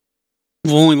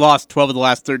 We've only lost 12 of the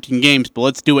last 13 games, but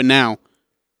let's do it now.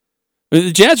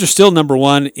 The Jazz are still number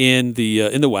 1 in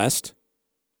the West.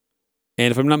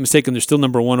 And if I'm not mistaken, they're still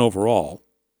number 1 overall.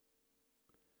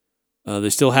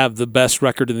 They still have the best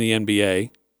record in the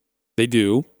NBA. They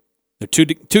do. They're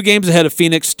two games ahead of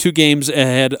Phoenix, 2 games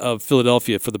ahead of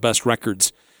Philadelphia for the best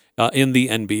records in the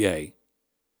NBA.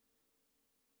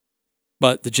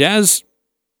 But the Jazz,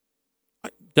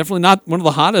 definitely not one of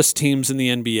the hottest teams in the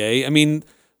NBA. I mean,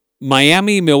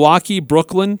 Miami, Milwaukee,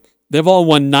 Brooklyn, they've all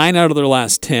won 9 out of their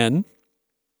last 10.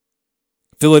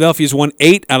 Philadelphia's won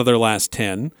 8 out of their last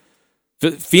 10.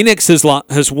 Phoenix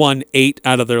has won 8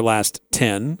 out of their last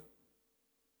 10.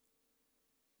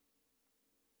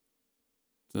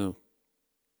 So,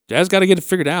 Jazz got to get it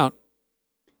figured out.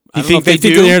 I don't know if they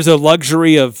think there's a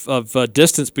luxury of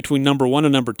distance between number 1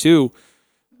 and number 2,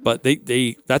 but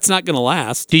they that's not going to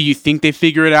last. Do you think they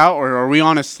figure it out, or are we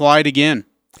on a slide again?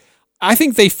 I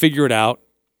think they figure it out.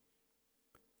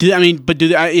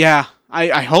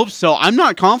 I hope so. I'm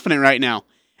not confident right now.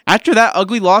 After that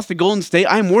ugly loss to Golden State,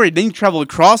 I'm worried. They need to travel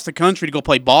across the country to go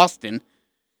play Boston.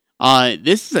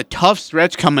 This is a tough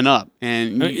stretch coming up.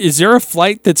 And is there a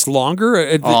flight that's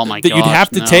longer that you'd have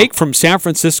to take from San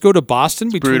Francisco to Boston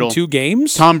between brutal. 2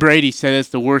 games? Tom Brady said it's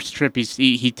the worst trip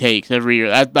he takes every year.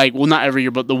 Not every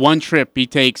year, but the one trip he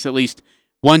takes at least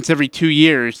once every 2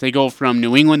 years. They go from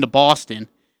New England to Boston,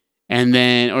 and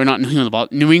then, or not New England to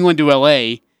Boston, New England to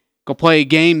L.A., go play a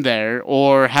game there,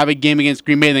 or have a game against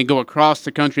Green Bay, and then go across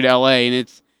the country to L.A., and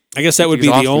it's I guess that would be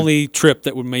the only trip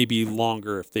that would maybe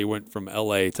longer if they went from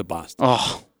L.A. to Boston.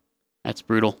 Oh, that's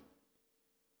brutal.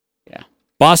 Yeah.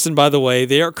 Boston, by the way,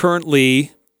 they are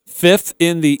currently 5th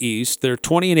in the East. They're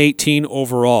 20-18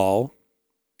 overall.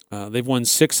 They've won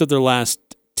 6 of their last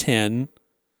 10.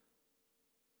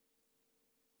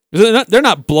 They're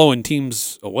not blowing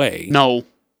teams away. No.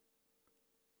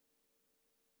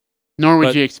 Nor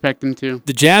would you expect them to.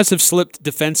 The Jazz have slipped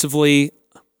defensively.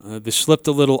 They slipped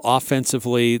a little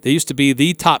offensively. They used to be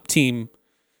the top team.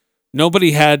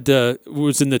 Nobody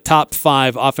was in the top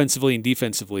 5 offensively and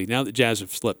defensively. Now the Jazz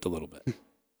have slipped a little bit.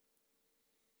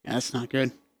 Yeah, that's not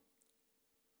good.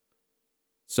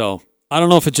 So I don't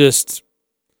know if it just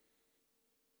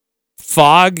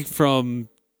fog from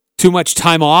too much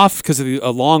time off because of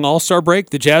a long All-Star break.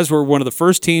 The Jazz were one of the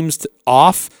first teams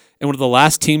off and one of the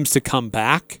last teams to come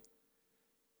back.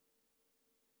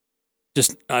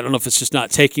 I don't know if it's just not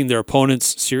taking their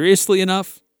opponents seriously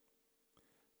enough,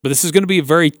 but this is going to be a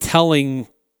very telling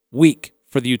week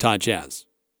for the Utah Jazz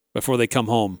before they come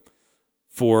home.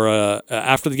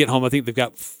 After they get home, I think they've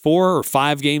got 4 or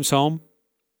 5 games home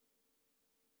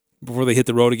before they hit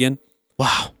the road again.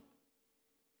 Wow.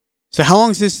 So how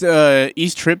long is this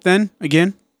East trip then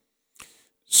again?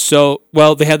 So,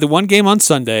 they had the one game on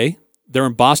Sunday. They're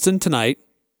in Boston tonight.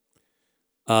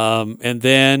 And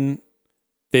then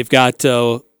they've got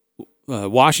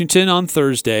Washington on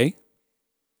Thursday.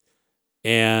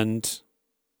 And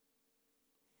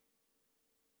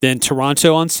then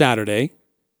Toronto on Saturday.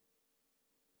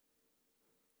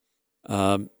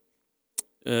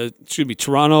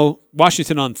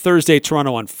 Washington on Thursday,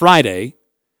 Toronto on Friday,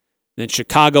 then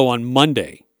Chicago on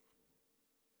Monday.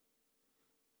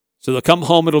 So they'll come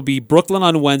home. It'll be Brooklyn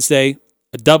on Wednesday,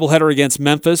 a doubleheader against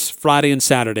Memphis Friday and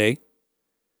Saturday,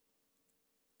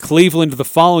 Cleveland the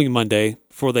following Monday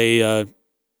before they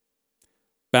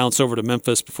bounce over to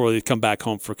Memphis before they come back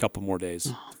home for a couple more days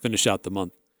to finish out the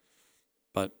month.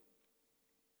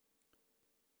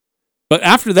 But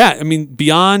after that, I mean,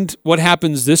 beyond what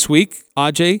happens this week,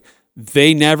 Ajay,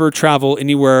 they never travel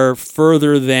anywhere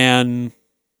further than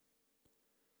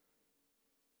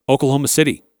Oklahoma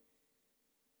City.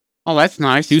 Oh, that's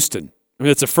nice. Houston. I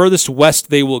mean, it's the furthest west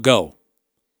they will go.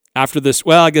 After this,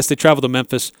 I guess they travel to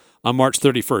Memphis on March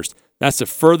 31st. That's the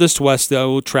furthest west they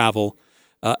will travel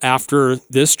after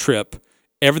this trip.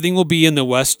 Everything will be in the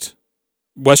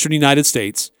western United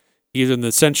States, either in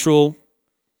the central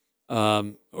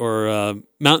or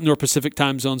Mountain or Pacific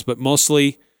time zones, but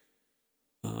mostly,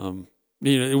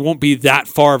 it won't be that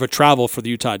far of a travel for the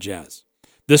Utah Jazz.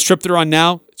 This trip they're on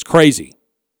now, it's crazy.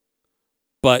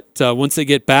 But once they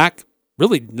get back,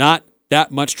 really not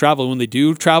that much travel. When they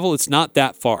do travel, it's not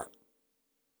that far.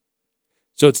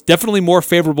 So it's definitely more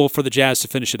favorable for the Jazz to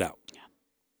finish it out.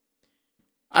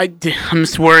 I'm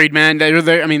just worried, man. Their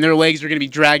legs are going to be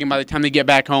dragging by the time they get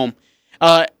back home.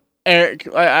 Eric,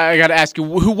 I got to ask you,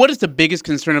 what is the biggest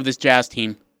concern of this Jazz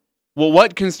team? Well,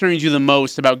 what concerns you the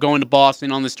most about going to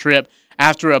Boston on this trip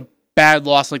after a bad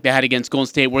loss like they had against Golden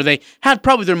State, where they had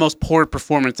probably their most poor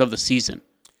performance of the season?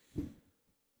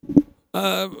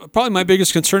 Probably my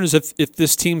biggest concern is if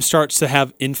this team starts to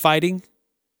have infighting.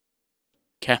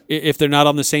 Okay. If they're not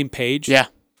on the same page. Yeah.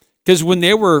 Because when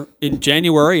they were in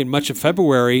January and much of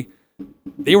February,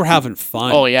 they were having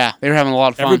fun. Oh, yeah. They were having a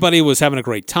lot of fun. Everybody was having a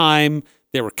great time.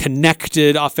 They were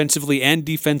connected offensively and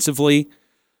defensively.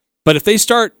 But if they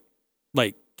start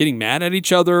getting mad at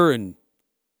each other and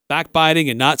backbiting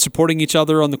and not supporting each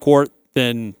other on the court,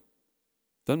 then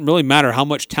it doesn't really matter how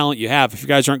much talent you have. If you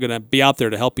guys aren't going to be out there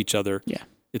to help each other,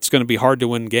 it's going to be hard to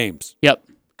win games. Yep.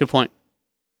 Good point.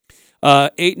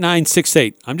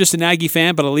 8968. I'm just an Aggie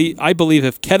fan, but I believe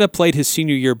if Keta played his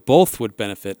senior year, both would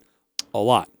benefit a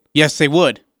lot. Yes, they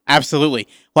would. Absolutely.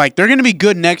 They're going to be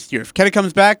good next year. If Keta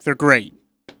comes back, they're great.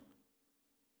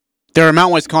 They're a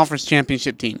Mountain West Conference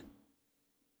championship team.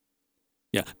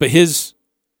 Yeah, but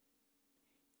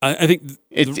I think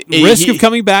the risk of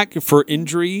coming back for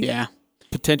injury,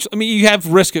 potential. I mean, you have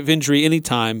risk of injury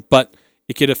anytime, but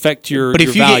it could affect your. But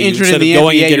if you value. get injured Instead in the of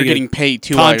going NBA, and you're getting paid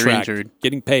too while you're injured.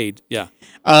 Getting paid, yeah.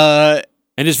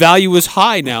 And his value is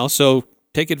high now, so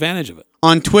take advantage of it.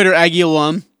 On Twitter, Aggie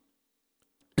alum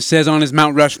says on his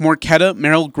Mount Rushmore, Keta,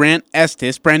 Merrill, Grant,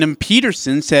 Estes. Brandon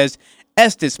Peterson says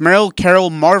Estes, Merrill, Carroll,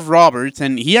 Marv Roberts,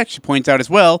 and he actually points out as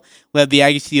well, led the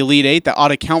Aggies to the Elite Eight. That ought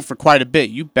to count for quite a bit.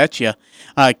 You betcha.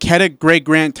 Keta, Greg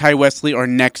Grant, Ty Wesley are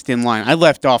next in line. I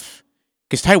left off,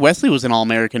 because Ty Wesley was an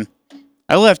All-American.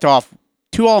 I left off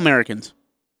 2 All-Americans.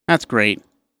 That's great.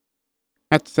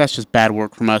 That's just bad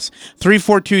work from us.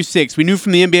 3426. We knew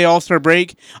from the NBA All-Star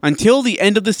break, until the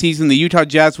end of the season, the Utah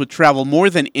Jazz would travel more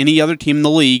than any other team in the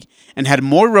league and had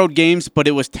more road games, but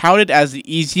it was touted as the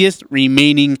easiest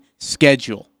remaining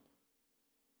schedule.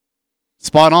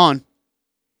 Spot on.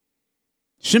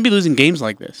 Shouldn't be losing games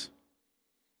like this.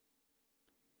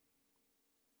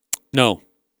 No.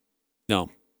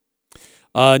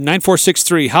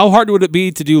 9463. How hard would it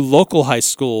be to do local high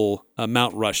school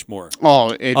Mount Rushmore?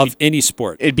 Any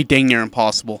sport? It'd be dang near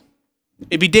impossible.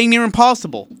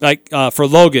 Like for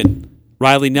Logan,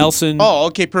 Riley Nelson. Oh,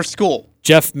 okay, per school.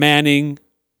 Jeff Manning,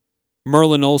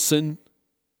 Merlin Olsen.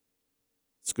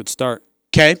 It's a good start.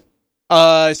 Okay. Who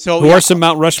are some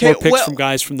Mount Rushmore picks from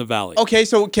guys from the Valley? Okay,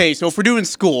 so if we're doing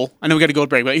school, I know we got to go to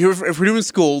break, but if we're doing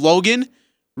school, Logan,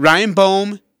 Ryan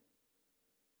Boehm,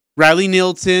 Riley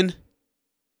Nielsen,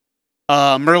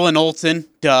 Merlin Olsen,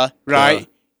 right? Duh.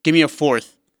 Give me a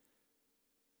fourth.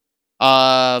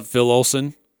 Phil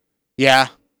Olsen. Yeah,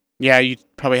 you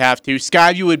probably have to.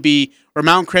 Skyview would be, or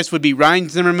Mount Crest would be Ryan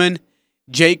Zimmerman,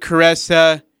 Jake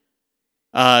Caressa,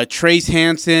 Trace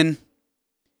Hansen.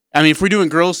 I mean, if we're doing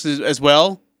girls as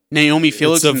well, Naomi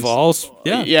Felix. It's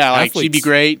like she'd be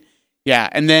great. Yeah,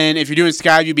 and then if you're doing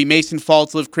Skyview, it'd be Mason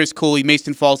Falsliff, Chris Cooley,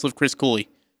 Mason Falsliff, Chris Cooley.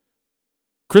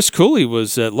 Chris Cooley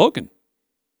was at Logan.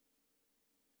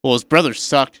 Well, his brother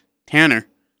sucked, Tanner.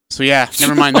 So yeah,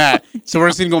 never mind that. So we're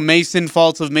just gonna go Mason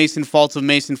Falsliff, Mason Falsliff,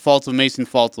 Mason Falsliff, Mason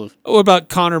Falsliff. What about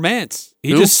Connor Mance?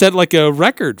 He just set like a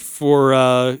record for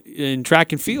in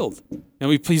track and field,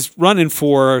 and he's running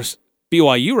for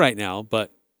BYU right now.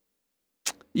 But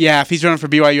yeah, if he's running for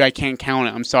BYU, I can't count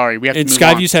it. I'm sorry. We have to move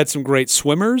Skyview's on. had some great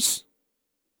swimmers.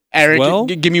 Eric, well.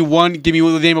 give me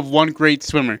the name of one great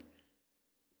swimmer.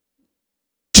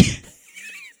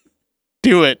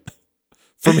 Do it.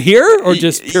 From here or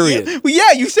just period?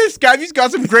 Yeah, you said Skyview's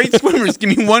got some great swimmers.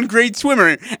 Give me one great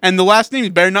swimmer, and the last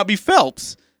name better not be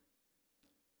Phelps.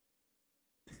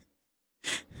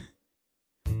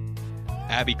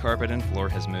 Abbey Carpet and Floor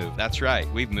has moved. That's right,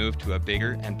 we've moved to a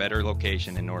bigger and better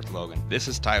location in North Logan. This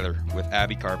is Tyler with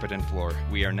Abbey Carpet and Floor.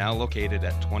 We are now located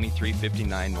at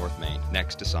 2359 North Main,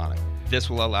 next to Sonic. This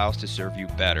will allow us to serve you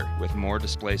better with more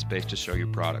display space to show your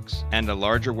products and a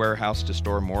larger warehouse to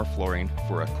store more flooring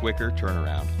for a quicker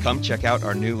turnaround. Come check out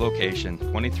our new location,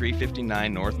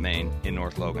 2359 North Main in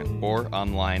North Logan, or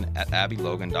online at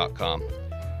abbeylogan.com.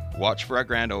 Watch for our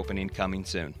grand opening coming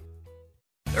soon.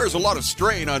 There's a lot of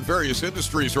strain on various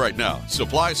industries right now.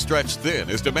 Supply stretched thin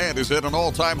as demand is at an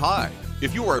all-time high.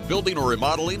 If you are building or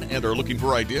remodeling and are looking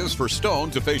for ideas for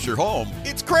stone to face your home,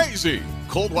 it's crazy.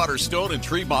 Coldwater Stone and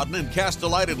Tree Modding and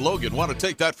Castellite and Logan want to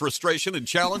take that frustration and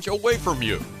challenge away from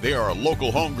you. They are a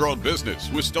local homegrown business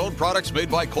with stone products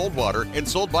made by Coldwater and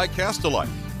sold by Castellite.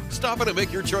 Stop in and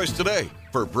make your choice today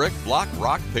for brick, block,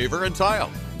 rock, paver, and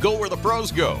tile. Go where the pros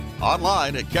go.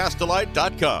 Online at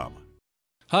Castellite.com.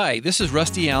 Hi, this is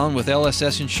Rusty Allen with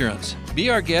LSS Insurance. Be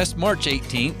our guest March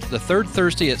 18th, the third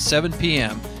Thursday at 7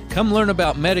 p.m. Come learn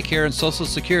about Medicare and Social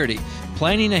Security.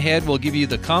 Planning ahead will give you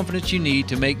the confidence you need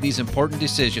to make these important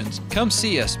decisions. Come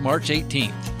see us March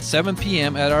 18th, 7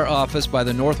 p.m. at our office by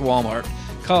the North Walmart.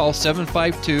 Call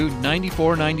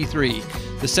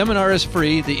 752-9493. The seminar is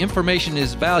free. The information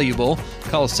is valuable.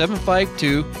 Call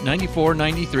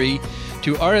 752-9493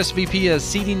 to RSVP as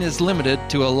seating is limited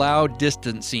to allow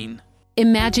distancing.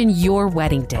 Imagine your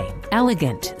wedding day.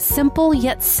 Elegant, simple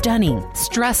yet stunning,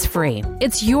 stress-free.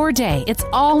 It's your day. It's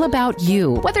all about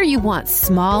you. Whether you want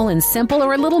small and simple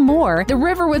or a little more, the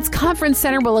Riverwoods Conference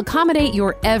Center will accommodate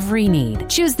your every need.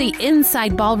 Choose the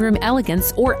inside ballroom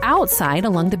elegance or outside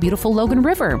along the beautiful Logan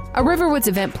River. A Riverwoods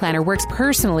event planner works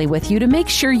personally with you to make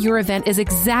sure your event is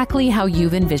exactly how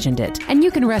you've envisioned it. And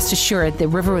you can rest assured the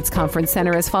Riverwoods Conference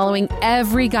Center is following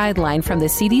every guideline from the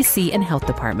CDC and Health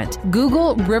Department.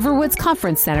 Google Riverwoods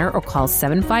Conference Center or call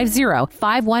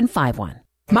 750-5151.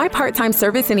 My part-time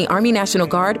service in the Army National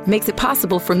Guard makes it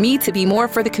possible for me to be more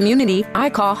for the community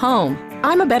I call home.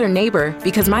 I'm a better neighbor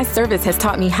because my service has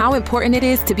taught me how important it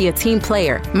is to be a team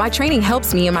player. My training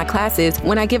helps me in my classes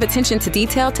when I give attention to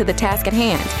detail to the task at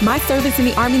hand. My service in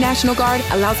the Army National Guard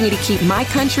allows me to keep my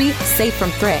country safe from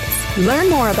threats. Learn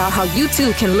more about how you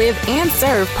too can live and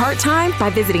serve part-time by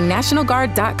visiting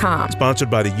NationalGuard.com. Sponsored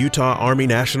by the Utah Army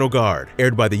National Guard.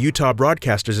 Aired by the Utah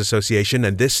Broadcasters Association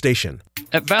and this station.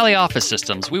 At Valley Office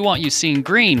Systems, we want you seeing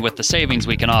green with the savings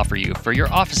we can offer you for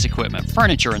your office equipment,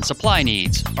 furniture, and supply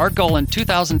needs. Our goal in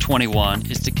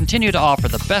 2021 is to continue to offer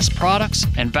the best products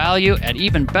and value at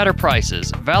even better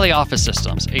prices. Valley Office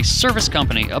Systems, a service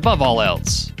company above all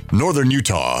else. Northern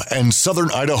Utah and Southern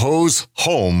Idaho's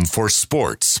home for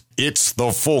sports. It's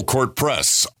the Full Court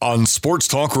Press on Sports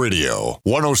Talk Radio,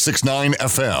 106.9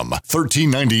 FM,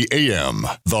 1390 AM.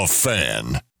 The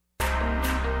Fan.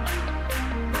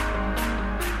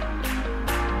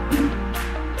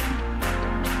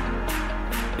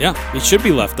 Yeah, it should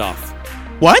be left off.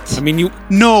 What? I mean, you.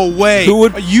 No way. Who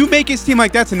would you make it seem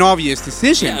like that's an obvious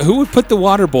decision? Yeah, who would put the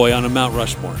Water Boy on a Mount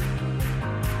Rushmore?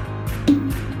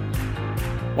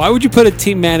 Why would you put a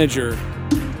team manager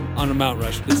on a Mount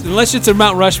Rushmore? Unless it's a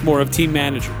Mount Rushmore of team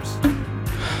managers.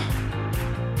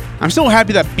 I'm so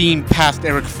happy that Bean passed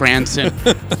Eric Frandsen.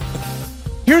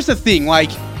 Here's the thing,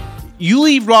 like, you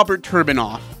leave Robert Turbin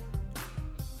off.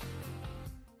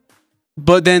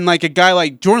 But then, like, a guy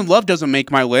like Jordan Love doesn't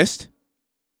make my list.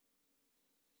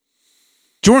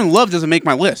 Jordan Love doesn't make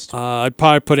my list. I'd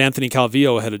probably put Anthony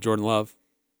Calvillo ahead of Jordan Love.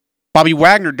 Bobby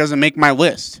Wagner doesn't make my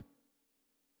list.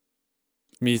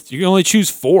 I mean, you can only choose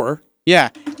 4. Yeah,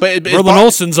 but Merlin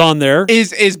Olsen's on there.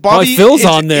 Is Bobby? Phil's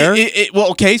on there.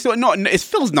 Well, okay, so no,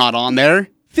 Phil's not on there.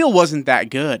 Phil wasn't that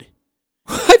good.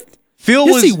 What? Phil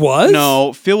Yes, he was.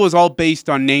 No, Phil was all based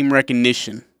on name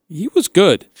recognition. He was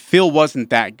good. Phil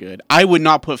wasn't that good. I would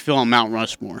not put Phil on Mount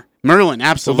Rushmore. Merlin,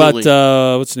 absolutely. What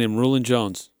about what's the name? Rulin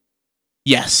Jones.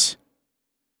 Yes.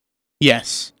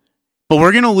 But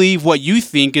we're gonna leave what you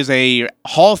think is a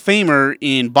Hall of Famer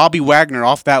in Bobby Wagner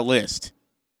off that list.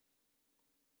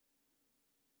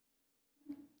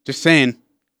 Just saying,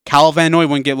 Kyle Van Noy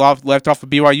wouldn't get left off of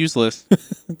BYU's list.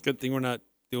 Good thing we're not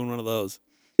doing one of those.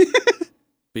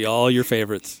 Be all your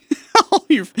favorites.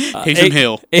 Taysom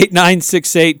Hill.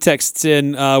 8968 texts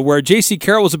in where J.C.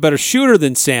 Carroll was a better shooter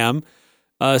than Sam.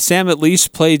 Sam at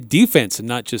least played defense and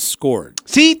not just scored.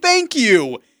 See, thank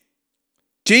you.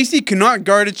 J.C. cannot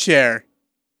guard a chair.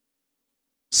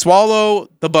 Swallow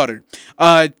the butter.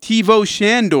 Tivo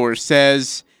Shandor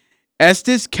says,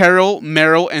 Estes, Carroll,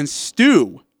 Merrill, and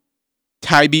Stu.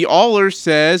 Tybee Aller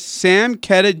says, Sam,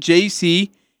 Ketta,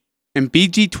 J.C., and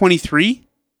BG23.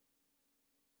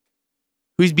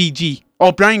 Who's BG?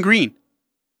 Oh, Brian Green.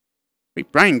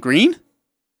 Wait, Brian Green?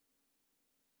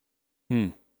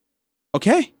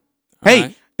 Okay. Hey,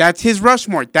 right. That's his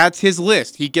Rushmore. That's his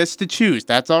list. He gets to choose.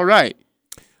 That's all right.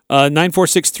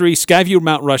 9463 Skyview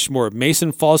Mount Rushmore.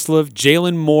 Mason Falslev,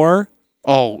 Jalen Moore.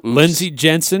 Oh, oops. Lindsey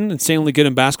Jensen, insanely good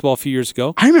in basketball a few years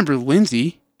ago. I remember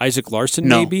Lindsey. Isaac Larson,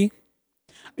 maybe.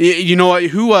 You know what?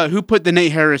 Who put the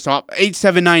Nate Harris off?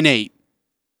 8798.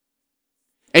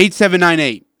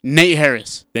 8798. Nate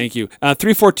Harris. Thank you.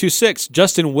 3426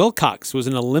 Justin Wilcox was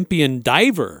an Olympian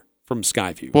diver from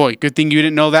Skyview. Boy, good thing you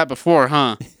didn't know that before,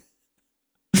 huh?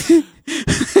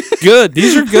 Good.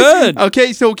 These are good.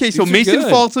 Okay, so Mason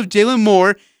Falslev, Jalen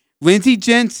Moore, Lindsey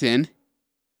Jensen.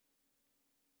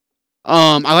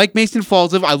 I like Mason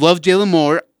Falslev. I love Jalen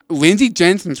Moore. Lindsey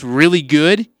Jensen's really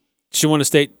good. She won a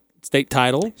state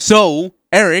title. So,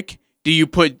 Eric, do you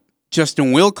put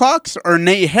Justin Wilcox or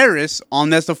Nate Harris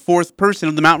on as the fourth person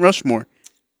of the Mount Rushmore?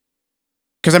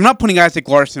 Because I'm not putting Isaac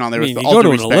Larson on there. You with go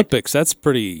to an Olympics. That's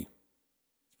pretty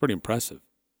impressive.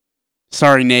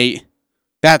 Sorry, Nate.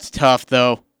 That's tough,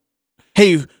 though.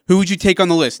 Hey, who would you take on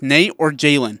the list, Nate or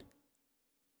Jalen?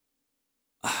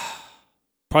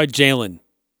 Probably Jalen.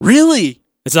 Really?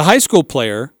 It's a high school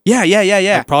player. Yeah.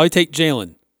 I'd probably take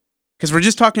Jalen. Because we're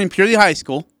just talking purely high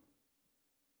school.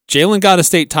 Jalen got a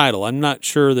state title. I'm not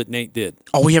sure that Nate did.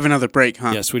 Oh, we have another break,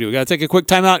 huh? Yes, we do. We got to take a quick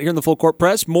time out here in the Full Court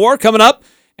Press. More coming up,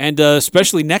 and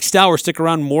especially next hour, stick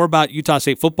around, more about Utah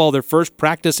State football, their first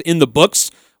practice in the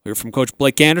books. We'll hear from Coach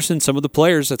Blake Anderson, some of the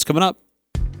players. That's coming up.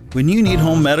 When you need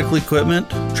home medical equipment,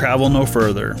 travel no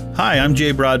further. Hi, I'm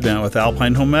Jay Broadbent with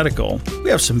Alpine Home Medical. We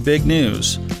have some big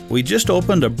news. We just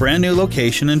opened a brand new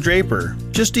location in Draper,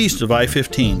 just east of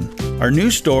I-15. Our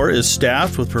new store is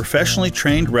staffed with professionally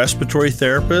trained respiratory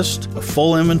therapists, a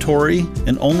full inventory,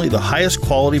 and only the highest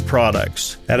quality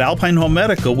products. At Alpine Home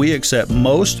Medical, we accept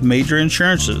most major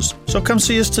insurances, so come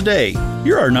see us today.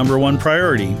 You're our #1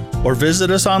 priority. Or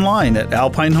visit us online at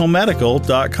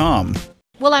alpinehomemedical.com.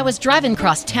 Well, I was driving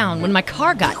across town when my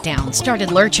car got down,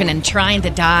 started lurching and trying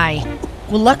to die.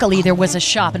 Well, luckily there was a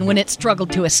shop, and when it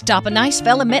struggled to a stop, a nice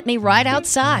fella met me right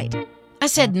outside. I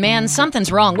said, "Man,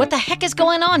 something's wrong. What the heck is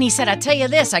going on?" He said, "I tell you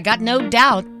this, I got no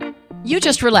doubt. You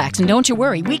just relax and don't you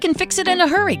worry. We can fix it in a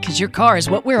hurry, because your car is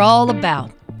what we're all about."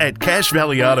 At Cache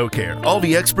Valley Auto Care, all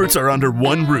the experts are under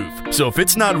one roof. So if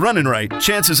it's not running right,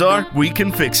 chances are we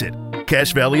can fix it.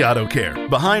 Cache Valley Auto Care,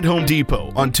 behind Home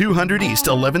Depot on 200 East,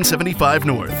 1175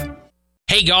 North.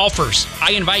 Hey golfers,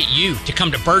 I invite you to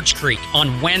come to Birch Creek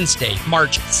on Wednesday,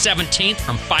 March 17th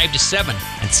from 5 to 7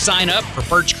 and sign up for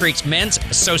Birch Creek's Men's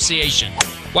Association.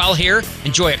 While here,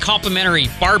 enjoy a complimentary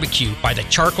barbecue by the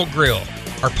Charcoal Grill.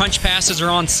 Our punch passes are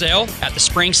on sale at the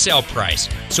spring sale price.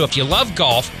 So if you love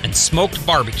golf and smoked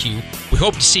barbecue, we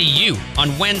hope to see you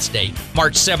on Wednesday,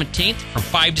 March 17th from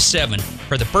 5 to 7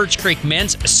 for the Birch Creek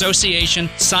Men's Association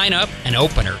sign-up and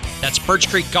opener. That's Birch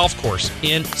Creek Golf Course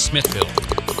in Smithville.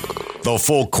 The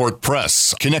Full Court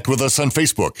Press. Connect with us on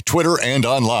Facebook, Twitter, and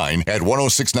online at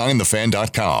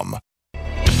 1069thefan.com.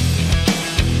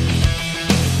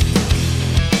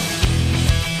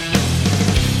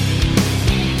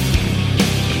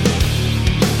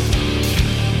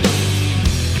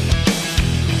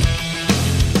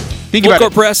 Think Full about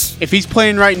Court it. Press. If he's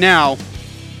playing right now,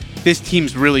 this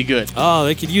team's really good. Oh,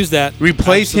 they could use that.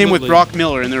 Replace him with Brock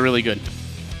Miller, and they're really good.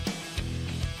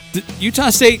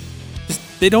 Utah State,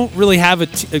 they don't really have a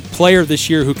player this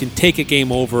year who can take a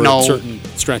game over at certain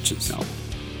stretches. No.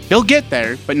 He'll get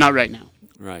there, but not right now.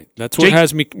 Right. That's what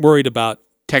has me worried about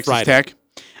Texas Friday. Tech.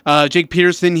 Jake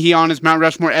Peterson, he on his Mount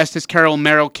Rushmore. Estes Carroll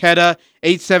Marroqueta,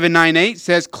 8798,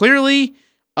 says, clearly,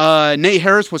 Nate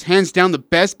Harris was hands down the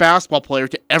best basketball player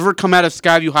to ever come out of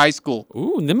Skyview High School.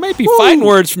 Ooh, there might be fighting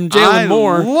words from Jalen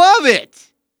Moore. I love it.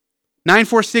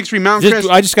 946 Mountain Crest.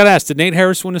 I just got to ask, did Nate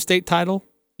Harris win a state title?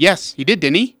 Yes, he did,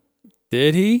 didn't he?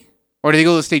 Did he? Or did he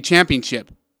go to the state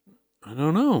championship? I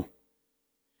don't know.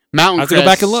 Mountain I have to Crest.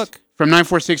 go back and look. From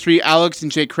 9463, Alex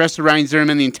and Jake Cresta, Ryan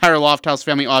Zimmerman, the entire Lofthouse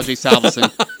family, Ajay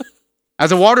Salvesen.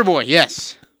 As a water boy,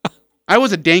 yes. I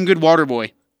was a dang good water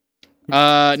boy.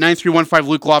 9315,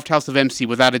 Luke Lofthouse of MC,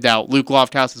 without a doubt. Luke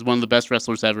Lofthouse is one of the best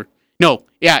wrestlers ever.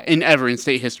 Ever in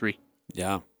state history.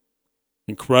 Yeah.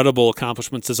 Incredible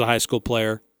accomplishments as a high school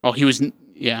player. Oh, he was,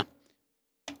 yeah.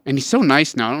 And he's so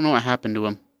nice now. I don't know what happened to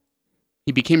him.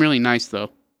 He became really nice,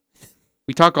 though.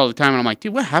 We talk all the time, and I'm like,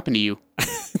 dude, what happened to you?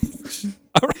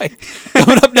 All right.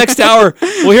 Coming up next hour,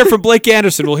 we'll hear from Blake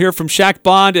Anderson. We'll hear from Shaq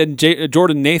Bond and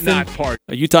Jordan Nathan.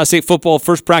 Utah State football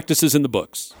first practices in the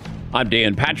books. I'm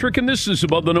Dan Patrick, and this is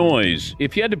Above the Noise.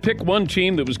 If you had to pick one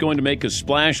team that was going to make a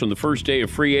splash on the first day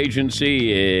of free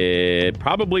agency, it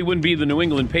probably wouldn't be the New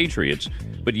England Patriots.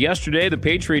 But yesterday, the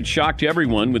Patriots shocked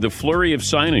everyone with a flurry of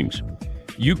signings.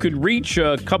 You could reach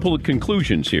a couple of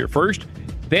conclusions here. First,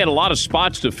 they had a lot of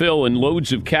spots to fill and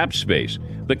loads of cap space.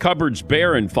 The cupboard's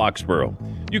bare in Foxborough.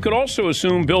 You could also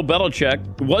assume Bill Belichick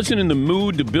wasn't in the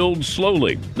mood to build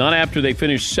slowly, not after they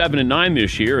finished 7-9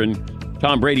 this year and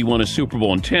Tom Brady won a Super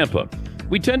Bowl in Tampa.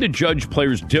 We tend to judge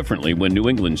players differently when New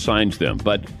England signs them,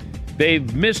 but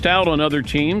they've missed out on other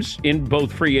teams in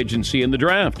both free agency and the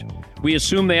draft. We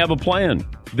assume they have a plan.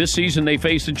 This season they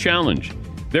face a challenge.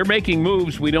 They're making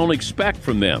moves we don't expect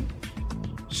from them.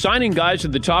 Signing guys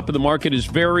at the top of the market is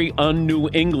very un-New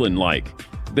England-like.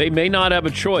 They may not have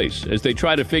a choice as they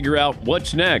try to figure out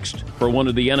what's next for one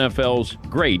of the NFL's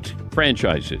great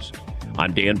franchises.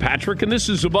 I'm Dan Patrick, and this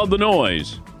is Above the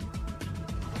Noise.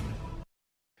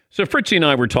 So Fritzy and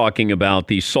I were talking about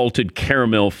the salted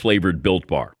caramel-flavored Built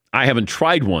Bar. I haven't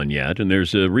tried one yet, and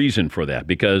there's a reason for that,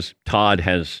 because Todd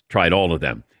has tried all of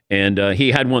them. And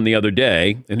he had one the other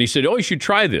day, and he said, oh, you should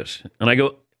try this. And I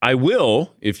go, I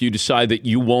will if you decide that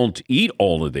you won't eat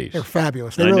all of these. They're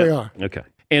fabulous. They really are. Okay.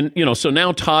 And, so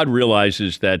now Todd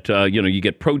realizes that, you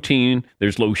get protein,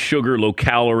 there's low sugar, low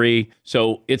calorie,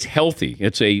 so it's healthy.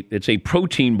 It's a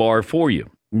protein bar for you.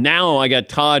 Now I got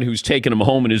Todd who's taking him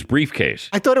home in his briefcase.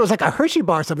 I thought it was like a Hershey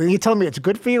bar or something. You tell me it's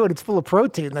good for you and it's full of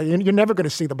protein. You're never going to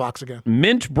see the box again.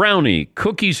 Mint brownie,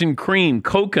 cookies and cream,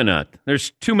 coconut.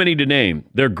 There's too many to name.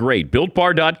 They're great.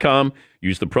 BuiltBar.com.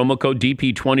 Use the promo code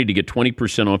DP20 to get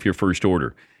 20% off your first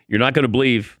order. You're not going to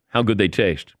believe how good they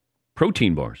taste.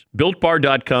 Protein bars.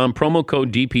 BuiltBar.com, promo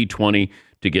code DP20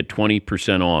 to get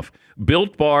 20% off.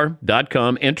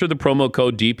 BuiltBar.com, enter the promo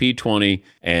code DP20,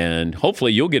 and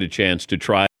hopefully you'll get a chance to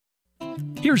try.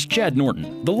 Here's Chad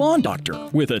Norton, the lawn doctor,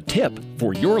 with a tip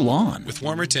for your lawn. With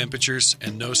warmer temperatures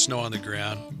and no snow on the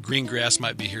ground, green grass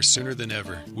might be here sooner than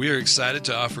ever. We are excited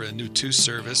to offer a new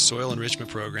 2-service soil enrichment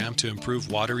program to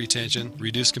improve water retention,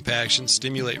 reduce compaction,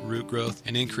 stimulate root growth,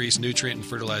 and increase nutrient and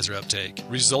fertilizer uptake,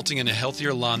 resulting in a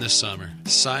healthier lawn this summer.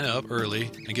 Sign up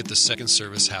early and get the second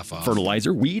service half off.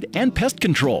 Fertilizer, weed, and pest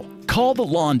control. Call the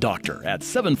Lawn Doctor at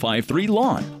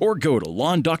 753-LAWN or go to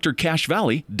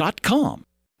LawnDoctorCashValley.com.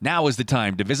 Now is the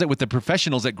time to visit with the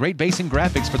professionals at Great Basin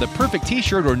Graphics for the perfect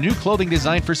t-shirt or new clothing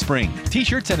design for spring.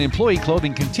 T-shirts and employee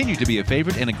clothing continue to be a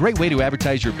favorite and a great way to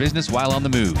advertise your business while on the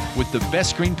move. With the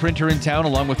best screen printer in town,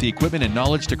 along with the equipment and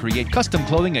knowledge to create custom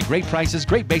clothing at great prices,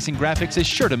 Great Basin Graphics is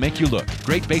sure to make you look.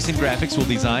 Great Basin Graphics will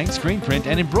design, screen print,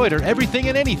 and embroider everything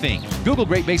and anything. Google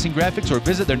Great Basin Graphics or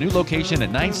visit their new location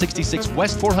at 966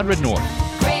 West 400 North.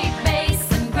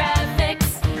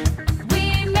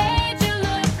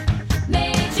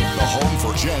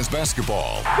 Jazz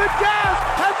basketball. The Jazz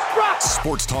have struck!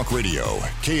 Sports Talk Radio,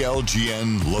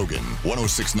 KLGN Logan,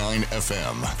 106.9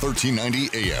 FM,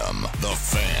 1390 AM. The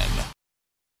Fan.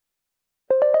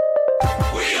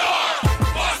 We are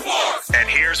Fox Sports! And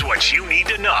here's what you need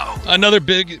to know. Another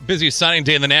busy signing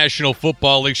day in the National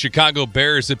Football League. Chicago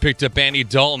Bears have picked up Andy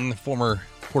Dalton, former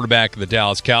quarterback of the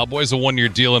Dallas Cowboys. A one-year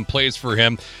deal in place for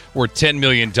him worth $10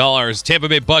 million. Tampa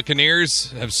Bay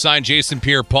Buccaneers have signed Jason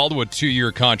Pierre-Paul to a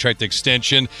 2-year contract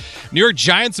extension. New York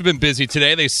Giants have been busy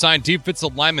today. They signed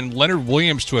defensive lineman Leonard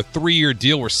Williams to a 3-year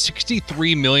deal worth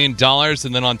 $63 million.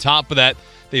 And then on top of that,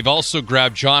 they've also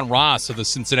grabbed John Ross of the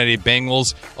Cincinnati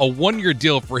Bengals, a 1-year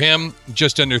deal for him,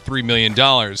 just under $3 million.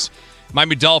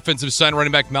 Miami Dolphins have signed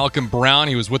running back Malcolm Brown.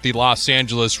 He was with the Los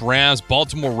Angeles Rams.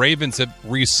 Baltimore Ravens have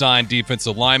re-signed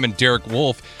defensive lineman Derek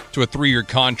Wolfe to a 3-year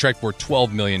contract worth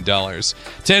 $12 million.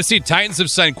 Tennessee Titans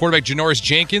have signed quarterback Janoris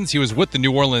Jenkins. He was with the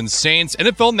New Orleans Saints.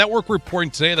 NFL Network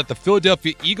reporting today that the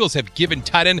Philadelphia Eagles have given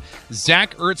tight end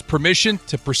Zach Ertz permission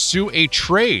to pursue a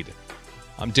trade.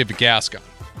 I'm David Gascon.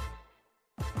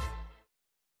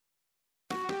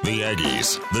 The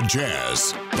Aggies, the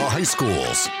Jazz, the high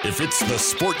schools. If it's the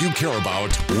sport you care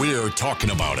about, we're talking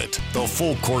about it. The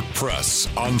Full Court Press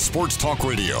on Sports Talk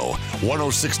Radio,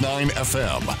 106.9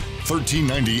 FM,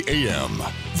 1390 AM.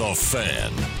 The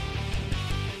Fan.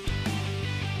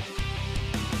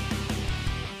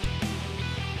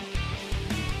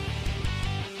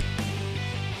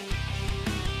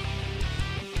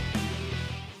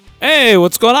 Hey,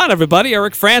 what's going on, everybody?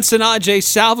 Eric Frandsen, Ajay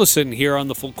Salvesen here on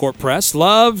the Full Court Press.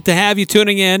 Love to have you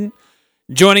tuning in,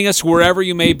 joining us wherever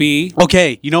you may be.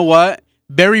 Okay, you know what?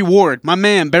 Barry Ward, my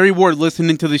man, Barry Ward,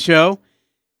 listening to the show,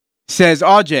 says,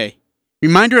 Ajay,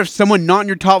 reminder of someone not in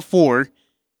your top 4.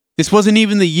 This wasn't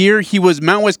even the year he was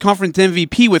Mountain West Conference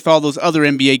MVP with all those other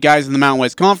NBA guys in the Mountain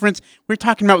West Conference. We're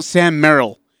talking about Sam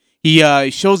Merrill. He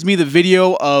shows me the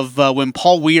video of when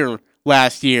Paul Weir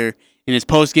last year in his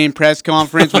post-game press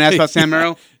conference when asked about Sam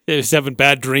Merrill. He was having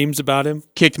bad dreams about him.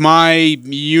 Kicked my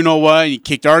you-know-what, he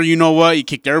kicked our you-know-what, he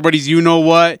kicked everybody's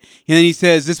you-know-what. And then he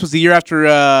says, this was the year after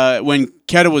when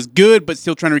Keta was good but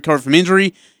still trying to recover from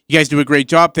injury. You guys do a great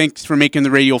job. Thanks for making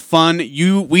the radio fun.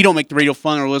 We don't make the radio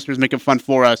fun. Our listeners make it fun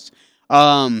for us.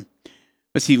 Let's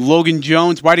see, Logan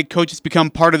Jones. Why did coaches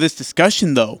become part of this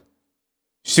discussion, though?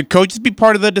 Should coaches be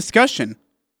part of the discussion?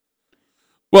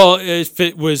 Well, if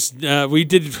it was, we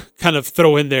did kind of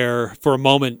throw in there for a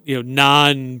moment,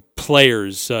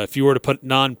 non-players. If you were to put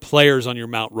non-players on your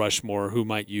Mount Rushmore, who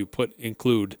might you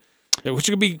include? Which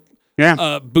could be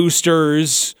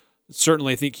boosters.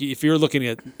 Certainly, I think if you're looking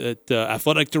at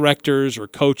athletic directors or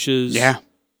coaches. Yeah.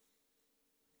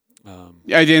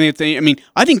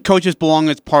 I think coaches belong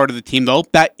as part of the team, though.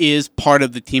 That is part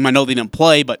of the team. I know they didn't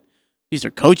play, but these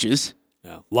are coaches.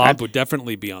 Yeah, Lob would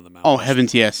definitely be on the mound. Oh,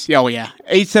 heavens, yes. Oh, yeah.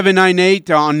 8798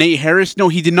 on Nate Harris. No,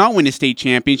 he did not win a state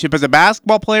championship. As a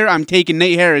basketball player, I'm taking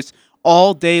Nate Harris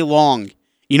all day long.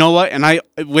 You know what? And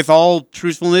with all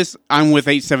truthfulness, I'm with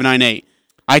 8798.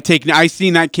 I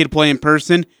seen that kid play in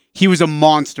person. He was a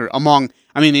monster and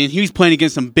he was playing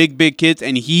against some big kids,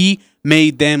 and he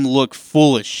made them look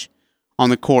foolish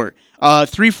on the court.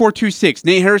 3426,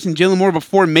 Nate Harris and Jalen Moore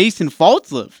before Mason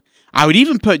Faltzliff. I would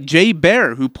even put Jay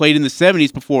Bear, who played in the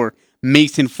 70s before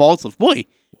Mason Faltzliff. Boy,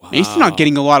 wow. Mason's not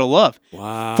getting a lot of love.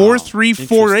 Wow.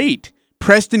 4348,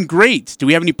 Preston Greats. Do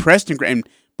we have any Preston Greats? And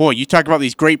boy, you talk about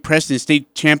these great Preston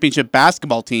State Championship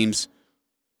basketball teams.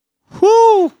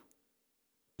 Whoo!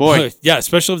 Boy. Yeah,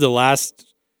 especially the last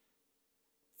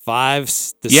 5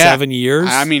 to 7 years.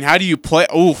 I mean, how do you play?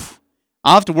 Oof.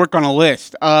 I'll have to work on a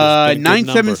list.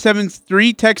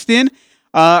 9773 text in.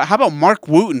 How about Mark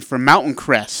Wooten from Mountain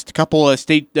Crest? A couple of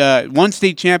one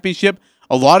state championship,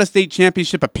 a lot of state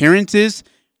championship appearances,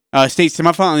 state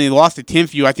semifinal, and they lost to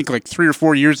Timpview, I think, like 3 or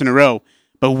 4 years in a row.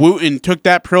 But Wooten took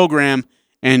that program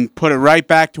and put it right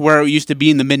back to where it used to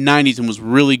be in the mid-'90s and was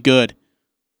really good.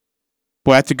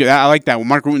 Boy, I like that one.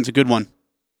 Mark Wooten's a good one.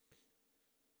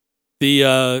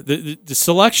 The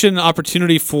selection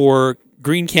opportunity for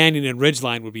Green Canyon and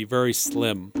Ridgeline would be very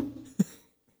slim.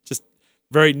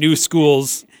 Very new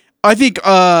schools. I think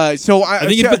I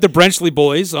think you put the Brenchley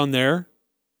boys on there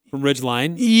from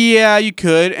Ridgeline. Yeah, you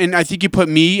could. And I think you put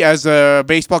me as a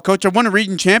baseball coach. I won a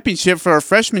region championship for our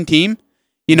freshman team,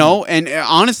 and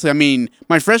honestly, I mean,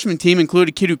 my freshman team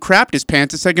included a kid who crapped his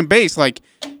pants at second base. Like,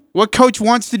 what coach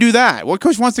wants to do that? What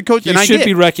coach wants to coach? You should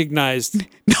be recognized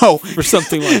for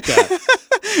something like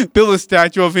that. Build a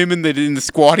statue of him in the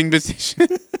squatting position.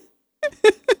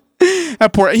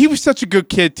 He was such a good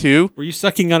kid, too. Were you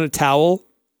sucking on a towel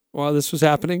while this was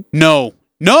happening? No.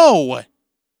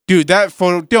 Dude, that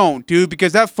photo, don't, dude,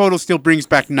 because that photo still brings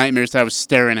back nightmares that I was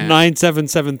staring at.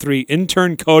 9773.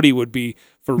 Intern Cody would be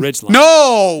for Ridgeline.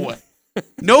 No!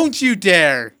 Don't you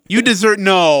dare. You deserve,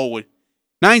 no.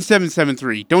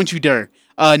 9773. Don't you dare.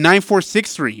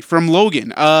 9463 from Logan.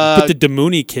 Put the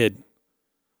Demooney kid.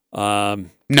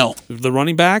 No. The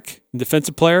running back,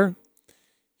 defensive player.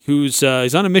 Who's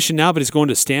he's on a mission now, but he's going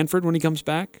to Stanford when he comes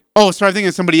back. Oh, sorry, I'm thinking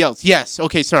of somebody else. Yes,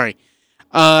 okay, sorry.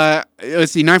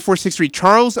 Let's see, 9463,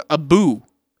 Charles Abuo.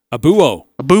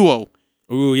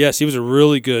 Ooh, yes, he was a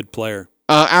really good player.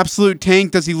 Absolute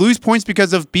tank. Does he lose points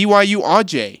because of BYU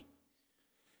Ajay?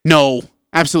 No,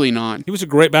 absolutely not. He was a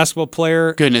great basketball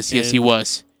player. Goodness, yes, he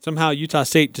was. Somehow Utah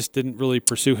State just didn't really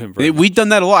pursue him very much. We've done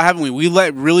that a lot, haven't we? We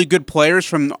let really good players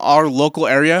from our local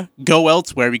area go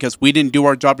elsewhere because we didn't do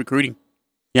our job recruiting.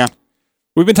 Yeah.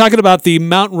 We've been talking about the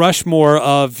Mount Rushmore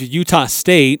of Utah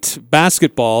State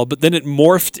basketball, but then it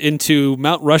morphed into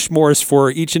Mount Rushmores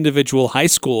for each individual high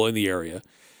school in the area.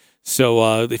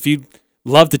 So if you'd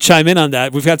love to chime in on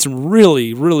that, we've got some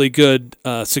really, really good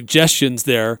suggestions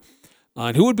there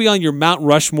on who would be on your Mount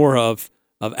Rushmore of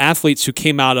athletes who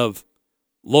came out of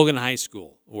Logan High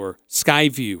School or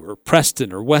Skyview or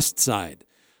Preston or Westside.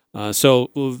 So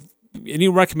any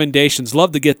recommendations,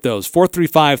 love to get those.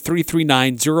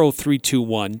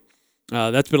 435-339-0321.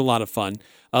 That's been a lot of fun.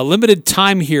 Limited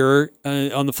time here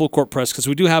on the Full Court Press because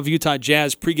we do have Utah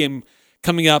Jazz pregame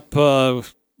coming up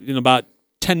in about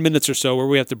 10 minutes or so where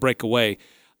we have to break away.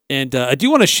 And I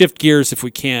do want to shift gears if we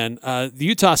can. The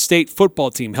Utah State football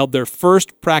team held their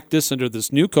first practice under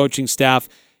this new coaching staff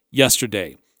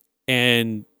yesterday.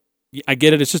 And I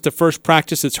get it, it's just a first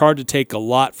practice. It's hard to take a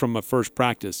lot from a first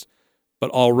practice.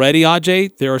 But already,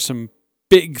 Ajay, there are some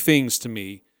big things to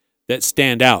me that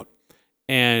stand out.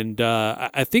 And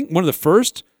I think one of the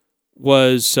first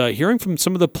was hearing from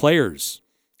some of the players.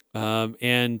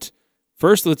 And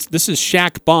first, this is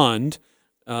Shaq Bond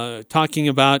talking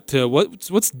about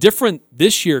what's different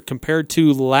this year compared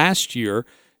to last year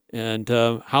and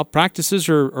how practices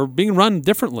are being run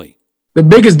differently. The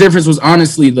biggest difference was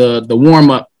honestly the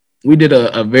warm-up. We did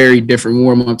a very different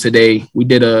warm-up today. We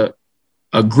did a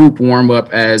group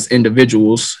warm-up as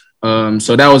individuals.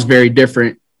 So that was very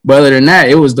different. But other than that,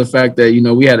 it was the fact that,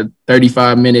 we had a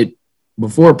 35-minute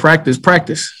before practice.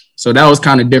 So that was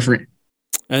kind of different.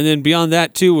 And then beyond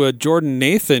that, too, Jordan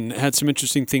Nathan had some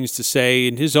interesting things to say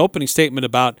in his opening statement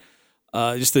about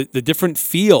just the different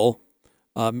feel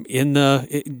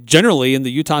generally in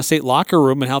the Utah State locker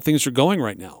room and how things are going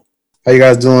right now. How you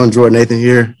guys doing? Jordan Nathan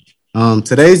here.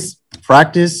 Today's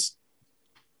practice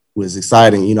was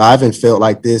exciting. I haven't felt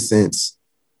like this since,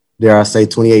 dare I say,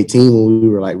 2018 when we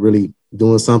were like really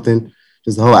doing something.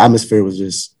 Just the whole atmosphere was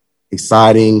just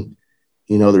exciting.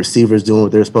 The receivers doing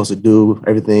what they're supposed to do,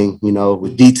 everything,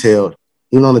 was detailed.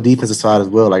 Even on the defensive side as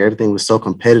well, like everything was so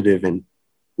competitive, and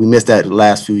we missed that the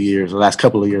last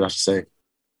couple of years, I should say.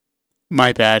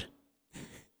 My bad.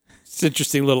 It's an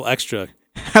interesting little extra.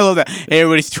 I love that. Hey,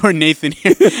 everybody, it's Jordan Nathan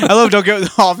here. I love don't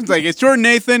get off. It's like, it's Jordan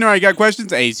Nathan, or I got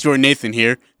questions. Hey, it's Jordan Nathan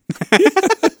here.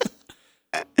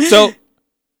 So,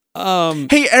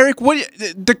 hey, Eric, what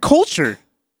the culture?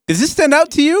 Does this stand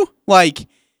out to you? Like,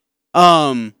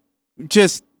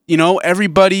 just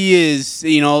everybody is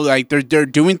like they're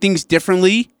doing things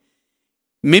differently.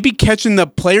 Maybe catching the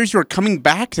players who are coming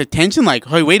back's attention. Like,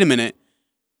 hey, wait a minute,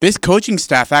 this coaching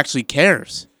staff actually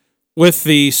cares. With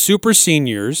the super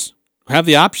seniors, have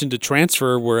the option to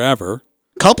transfer wherever.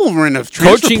 A couple of them were in a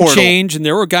transfer coaching portal. change, and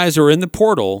there were guys who were in the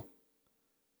portal,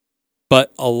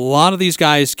 but a lot of these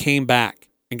guys came back,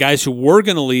 and guys who were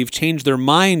going to leave changed their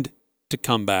mind to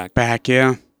come back.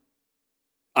 Yeah.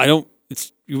 We don't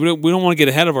want to get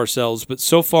ahead of ourselves, but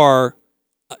so far,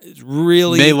 it's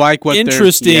really they like what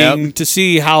interesting to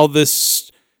see how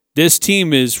this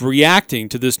team is reacting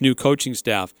to this new coaching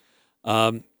staff.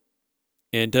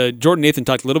 And Jordan Nathan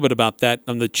talked a little bit about that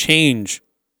on the change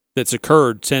that's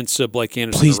occurred since Blake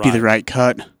Anderson Please arrived. be the right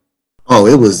cut. Oh,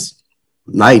 it was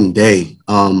night and day.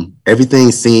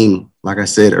 Everything seemed, like I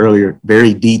said earlier,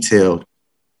 very detailed.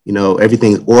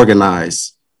 Everything's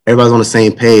organized. Everybody's on the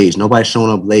same page. Nobody's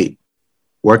showing up late.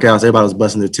 Workouts, everybody was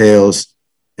busting their tails.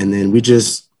 And then we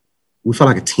felt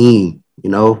like a team,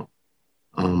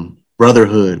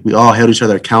 brotherhood. We all held each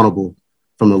other accountable,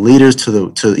 from the leaders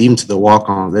to even to the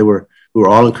walk-ons. We were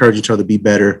all encouraging each other to be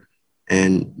better.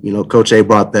 And, Coach A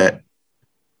brought that.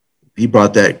 He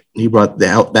brought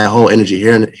that whole energy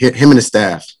here, and him and his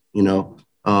staff,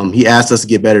 he asked us to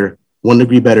get better, 1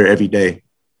 degree better every day.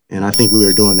 And I think we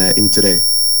were doing that even today.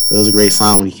 So it was a great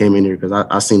sign when he came in here, because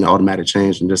I seen the automatic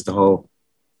change and just the whole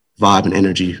vibe and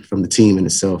energy from the team in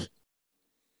itself.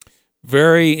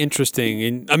 Very interesting.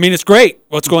 And I mean, it's great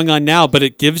what's going on now, but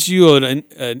it gives you a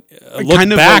look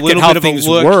kind of back a little at how bit things of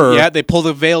a look. were. Yeah, they pulled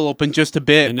the veil open just a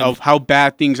bit of how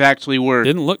bad things actually were.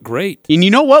 Didn't look great. And you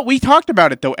know what? We talked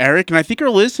about it, though, Eric, and I think our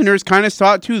listeners kind of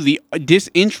saw it, too, the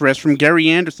disinterest from Gary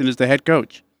Anderson as the head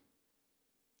coach.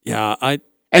 Yeah,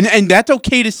 And that's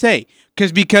okay to say,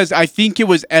 because I think it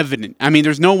was evident. I mean,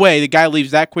 there's no way the guy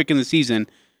leaves that quick in the season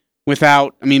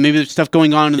without, maybe there's stuff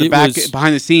going on in the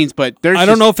behind the scenes, but I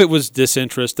don't know if it was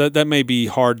disinterest. That may be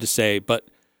hard to say, but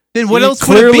then what else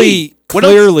clearly, would it be?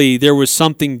 Clearly, there was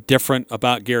something different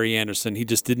about Gary Anderson. He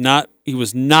just he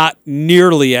was not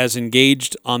nearly as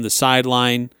engaged on the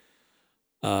sideline.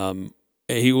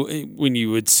 when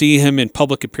you would see him in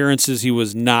public appearances, he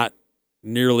was not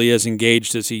nearly as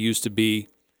engaged as he used to be.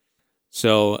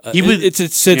 So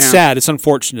it's sad. It's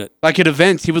unfortunate. Like at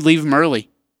events, he would leave them early.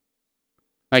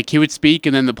 Like he would speak,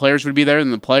 and then the players would be there,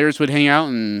 and the players would hang out,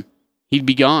 and he'd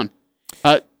be gone.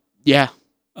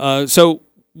 So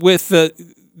with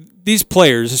these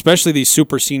players, especially these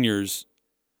super seniors,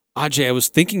 Ajay, I was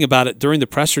thinking about it during the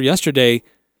presser yesterday.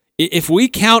 If we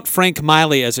count Frank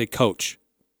Miley as a coach,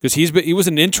 because he was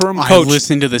an interim coach. I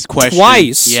listened to this question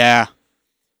twice. Yeah.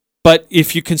 But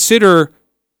if you consider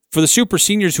for the super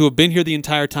seniors who have been here the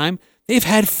entire time, they've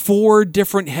had 4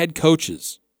 different head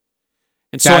coaches.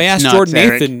 And so I asked Jordan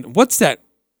Nathan, what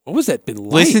was that been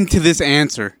like? Listen to this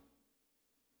answer.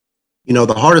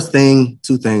 The hardest thing,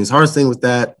 2 things. Hardest thing with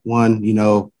that, one,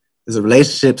 is the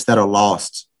relationships that are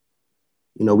lost.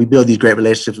 We build these great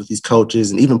relationships with these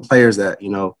coaches and even players that,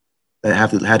 that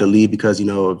had to leave because,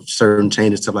 of certain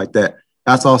changes, stuff like that.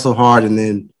 That's also hard. And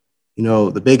then,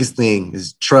 the biggest thing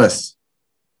is trust.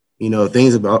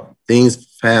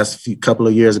 Things past couple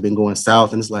of years have been going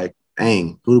south, and it's like,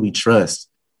 dang, who do we trust?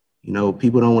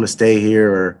 People don't want to stay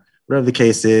here or whatever the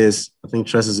case is. I think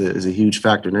trust is a huge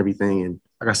factor in everything. And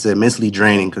like I said, mentally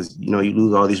draining because, you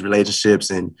lose all these relationships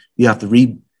and you have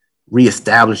to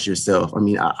reestablish yourself. I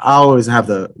mean, I always have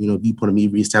the, viewpoint of me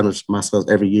reestablish myself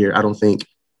every year. I don't think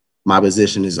my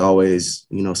position is always,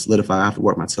 solidified. I have to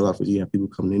work my tail off because you have people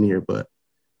coming in here, but,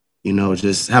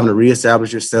 just having to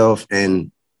reestablish yourself.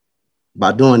 And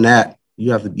by doing that,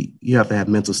 you have to have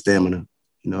mental stamina.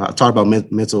 I talked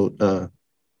about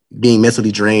being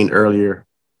mentally drained earlier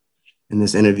in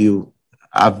this interview.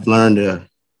 I've learned to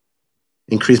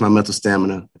increase my mental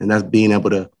stamina, and that's being able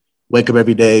to wake up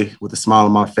every day with a smile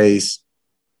on my face,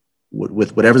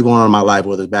 with whatever's going on in my life,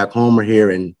 whether it's back home or here,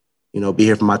 and be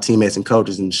here for my teammates and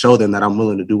coaches, and show them that I'm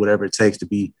willing to do whatever it takes to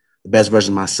be the best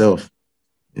version of myself.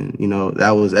 And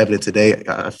that was evident today.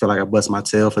 I feel like I bust my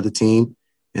tail for the team,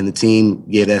 and the team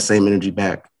gave that same energy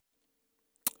back.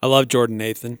 I love Jordan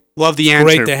Nathan. Love the answer.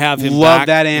 Great to have him back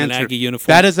in an Aggie uniform.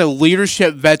 That is a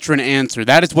leadership veteran answer.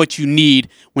 That is what you need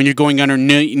when you're going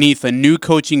underneath a new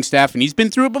coaching staff. And he's been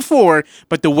through it before,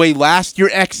 but the way last year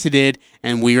exited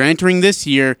and we are entering this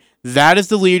year, that is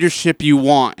the leadership you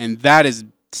want. And that is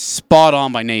spot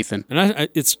on by Nathan. And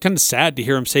it's kind of sad to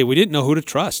hear him say we didn't know who to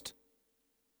trust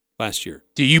last year.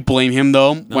 Do you blame him,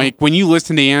 though? No. Like, when you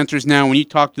listen to the answers now, when you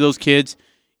talk to those kids,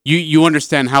 you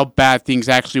understand how bad things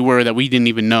actually were that we didn't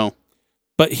even know.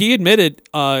 But he admitted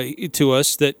to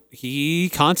us that he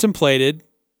contemplated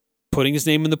putting his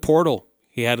name in the portal.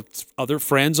 He had other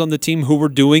friends on the team who were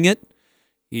doing it.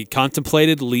 He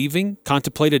contemplated leaving,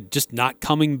 contemplated just not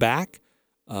coming back,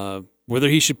 whether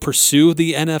he should pursue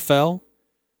the NFL.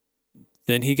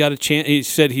 Then he got a chance. He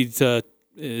said he'd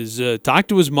talked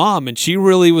to his mom, and she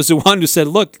really was the one who said,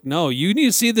 look, no, you need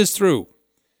to see this through.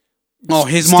 Oh,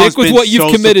 his mom's Stick with been what you've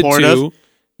so committed supportive. to.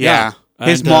 Yeah.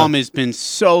 His mom has been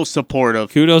so supportive.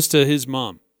 Kudos to his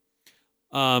mom.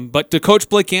 But to Coach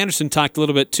Blake Anderson talked a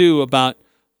little bit, too, about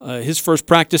his first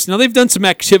practice. Now, they've done some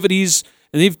activities,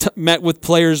 and they've met with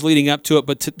players leading up to it.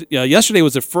 But yesterday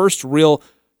was the first real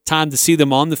time to see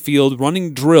them on the field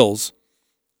running drills.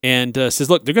 And says,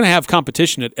 look, they're going to have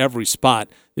competition at every spot.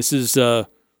 This is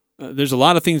there's a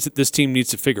lot of things that this team needs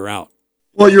to figure out.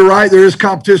 Well, you're right. There is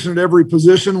competition at every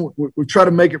position. We try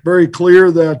to make it very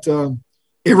clear that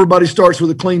everybody starts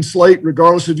with a clean slate,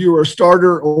 regardless if you were a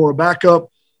starter or a backup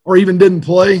or even didn't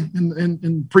play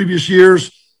in previous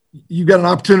years. You got an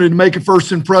opportunity to make a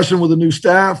first impression with a new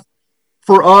staff.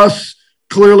 For us,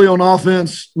 clearly on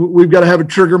offense, we've got to have a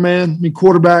trigger man. I mean,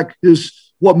 quarterback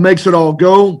is what makes it all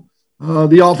go.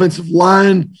 The offensive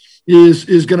line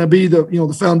is going to be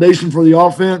the foundation for the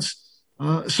offense.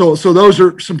 So those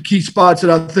are some key spots that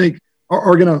I think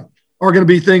are going to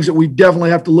be things that we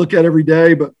definitely have to look at every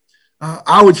day. But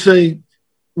I would say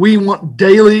we want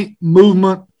daily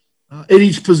movement at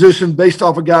each position based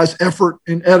off a guy's effort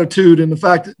and attitude and the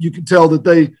fact that you can tell that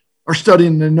they are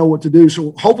studying and know what to do.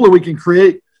 So hopefully we can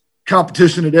create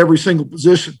competition at every single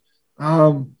position.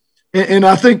 And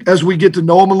I think as we get to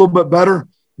know them a little bit better,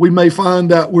 we may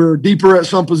find that we're deeper at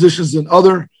some positions than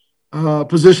other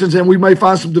positions, and we may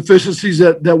find some deficiencies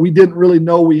that we didn't really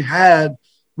know we had,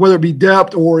 whether it be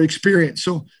depth or experience.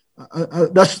 So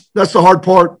that's the hard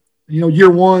part, year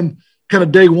one, kind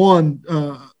of day one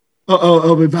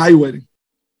of evaluating.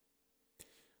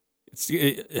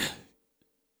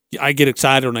 I get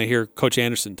excited when I hear Coach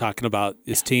Anderson talking about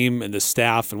his team and the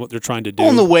staff and what they're trying to do.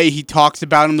 On the way he talks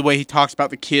about him, the way he talks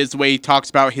about the kids, the way he talks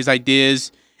about his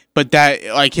ideas. But that,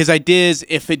 like, his ideas,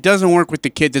 if it doesn't work with the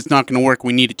kids, it's not going to work.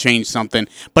 We need to change something.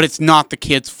 But it's not the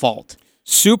kids' fault.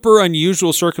 super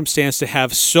unusual circumstance to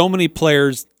have so many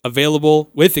players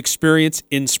available with experience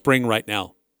in spring right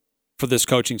now for this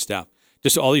coaching staff.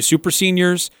 Just all these super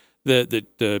seniors, the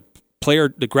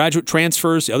graduate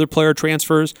transfers, the other player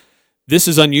transfers. This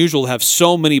is unusual to have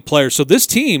so many players. So this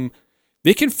team,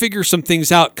 they can figure some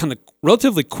things out kind of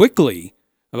relatively quickly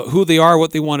about who they are,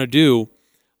 what they want to do.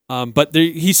 But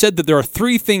he said that there are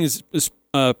three things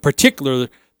particular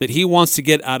that he wants to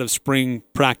get out of spring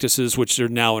practices, which are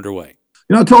now underway.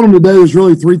 I told him today there's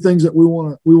really three things that we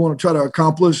want to try to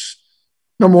accomplish.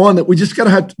 Number one, that we just got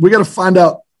to find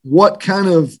out what kind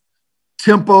of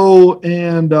tempo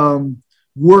and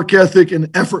work ethic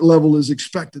and effort level is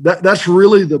expected. That's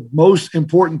really the most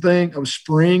important thing of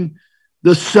spring.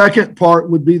 The second part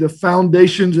would be the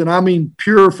foundations, and I mean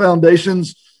pure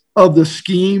foundations of the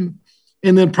scheme.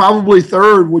 And then probably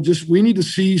third we need to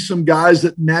see some guys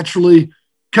that naturally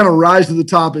kind of rise to the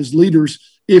top as leaders.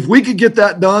 If we could get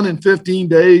that done in 15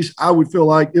 days, I would feel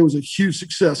like it was a huge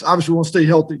success. Obviously, we want to stay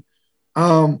healthy.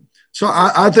 So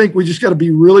I think we just got to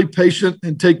be really patient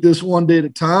and take this one day at a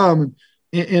time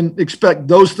and expect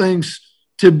those things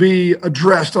to be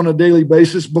addressed on a daily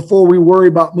basis before we worry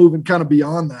about moving kind of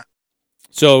beyond that.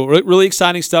 So really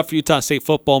exciting stuff for Utah State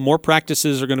football. More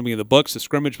practices are going to be in the books, a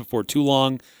scrimmage before too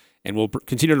long, and we'll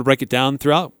continue to break it down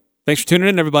throughout. Thanks for tuning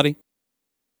in, everybody.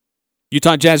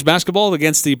 Utah Jazz basketball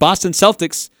against the Boston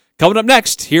Celtics coming up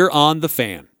next here on The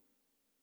Fan.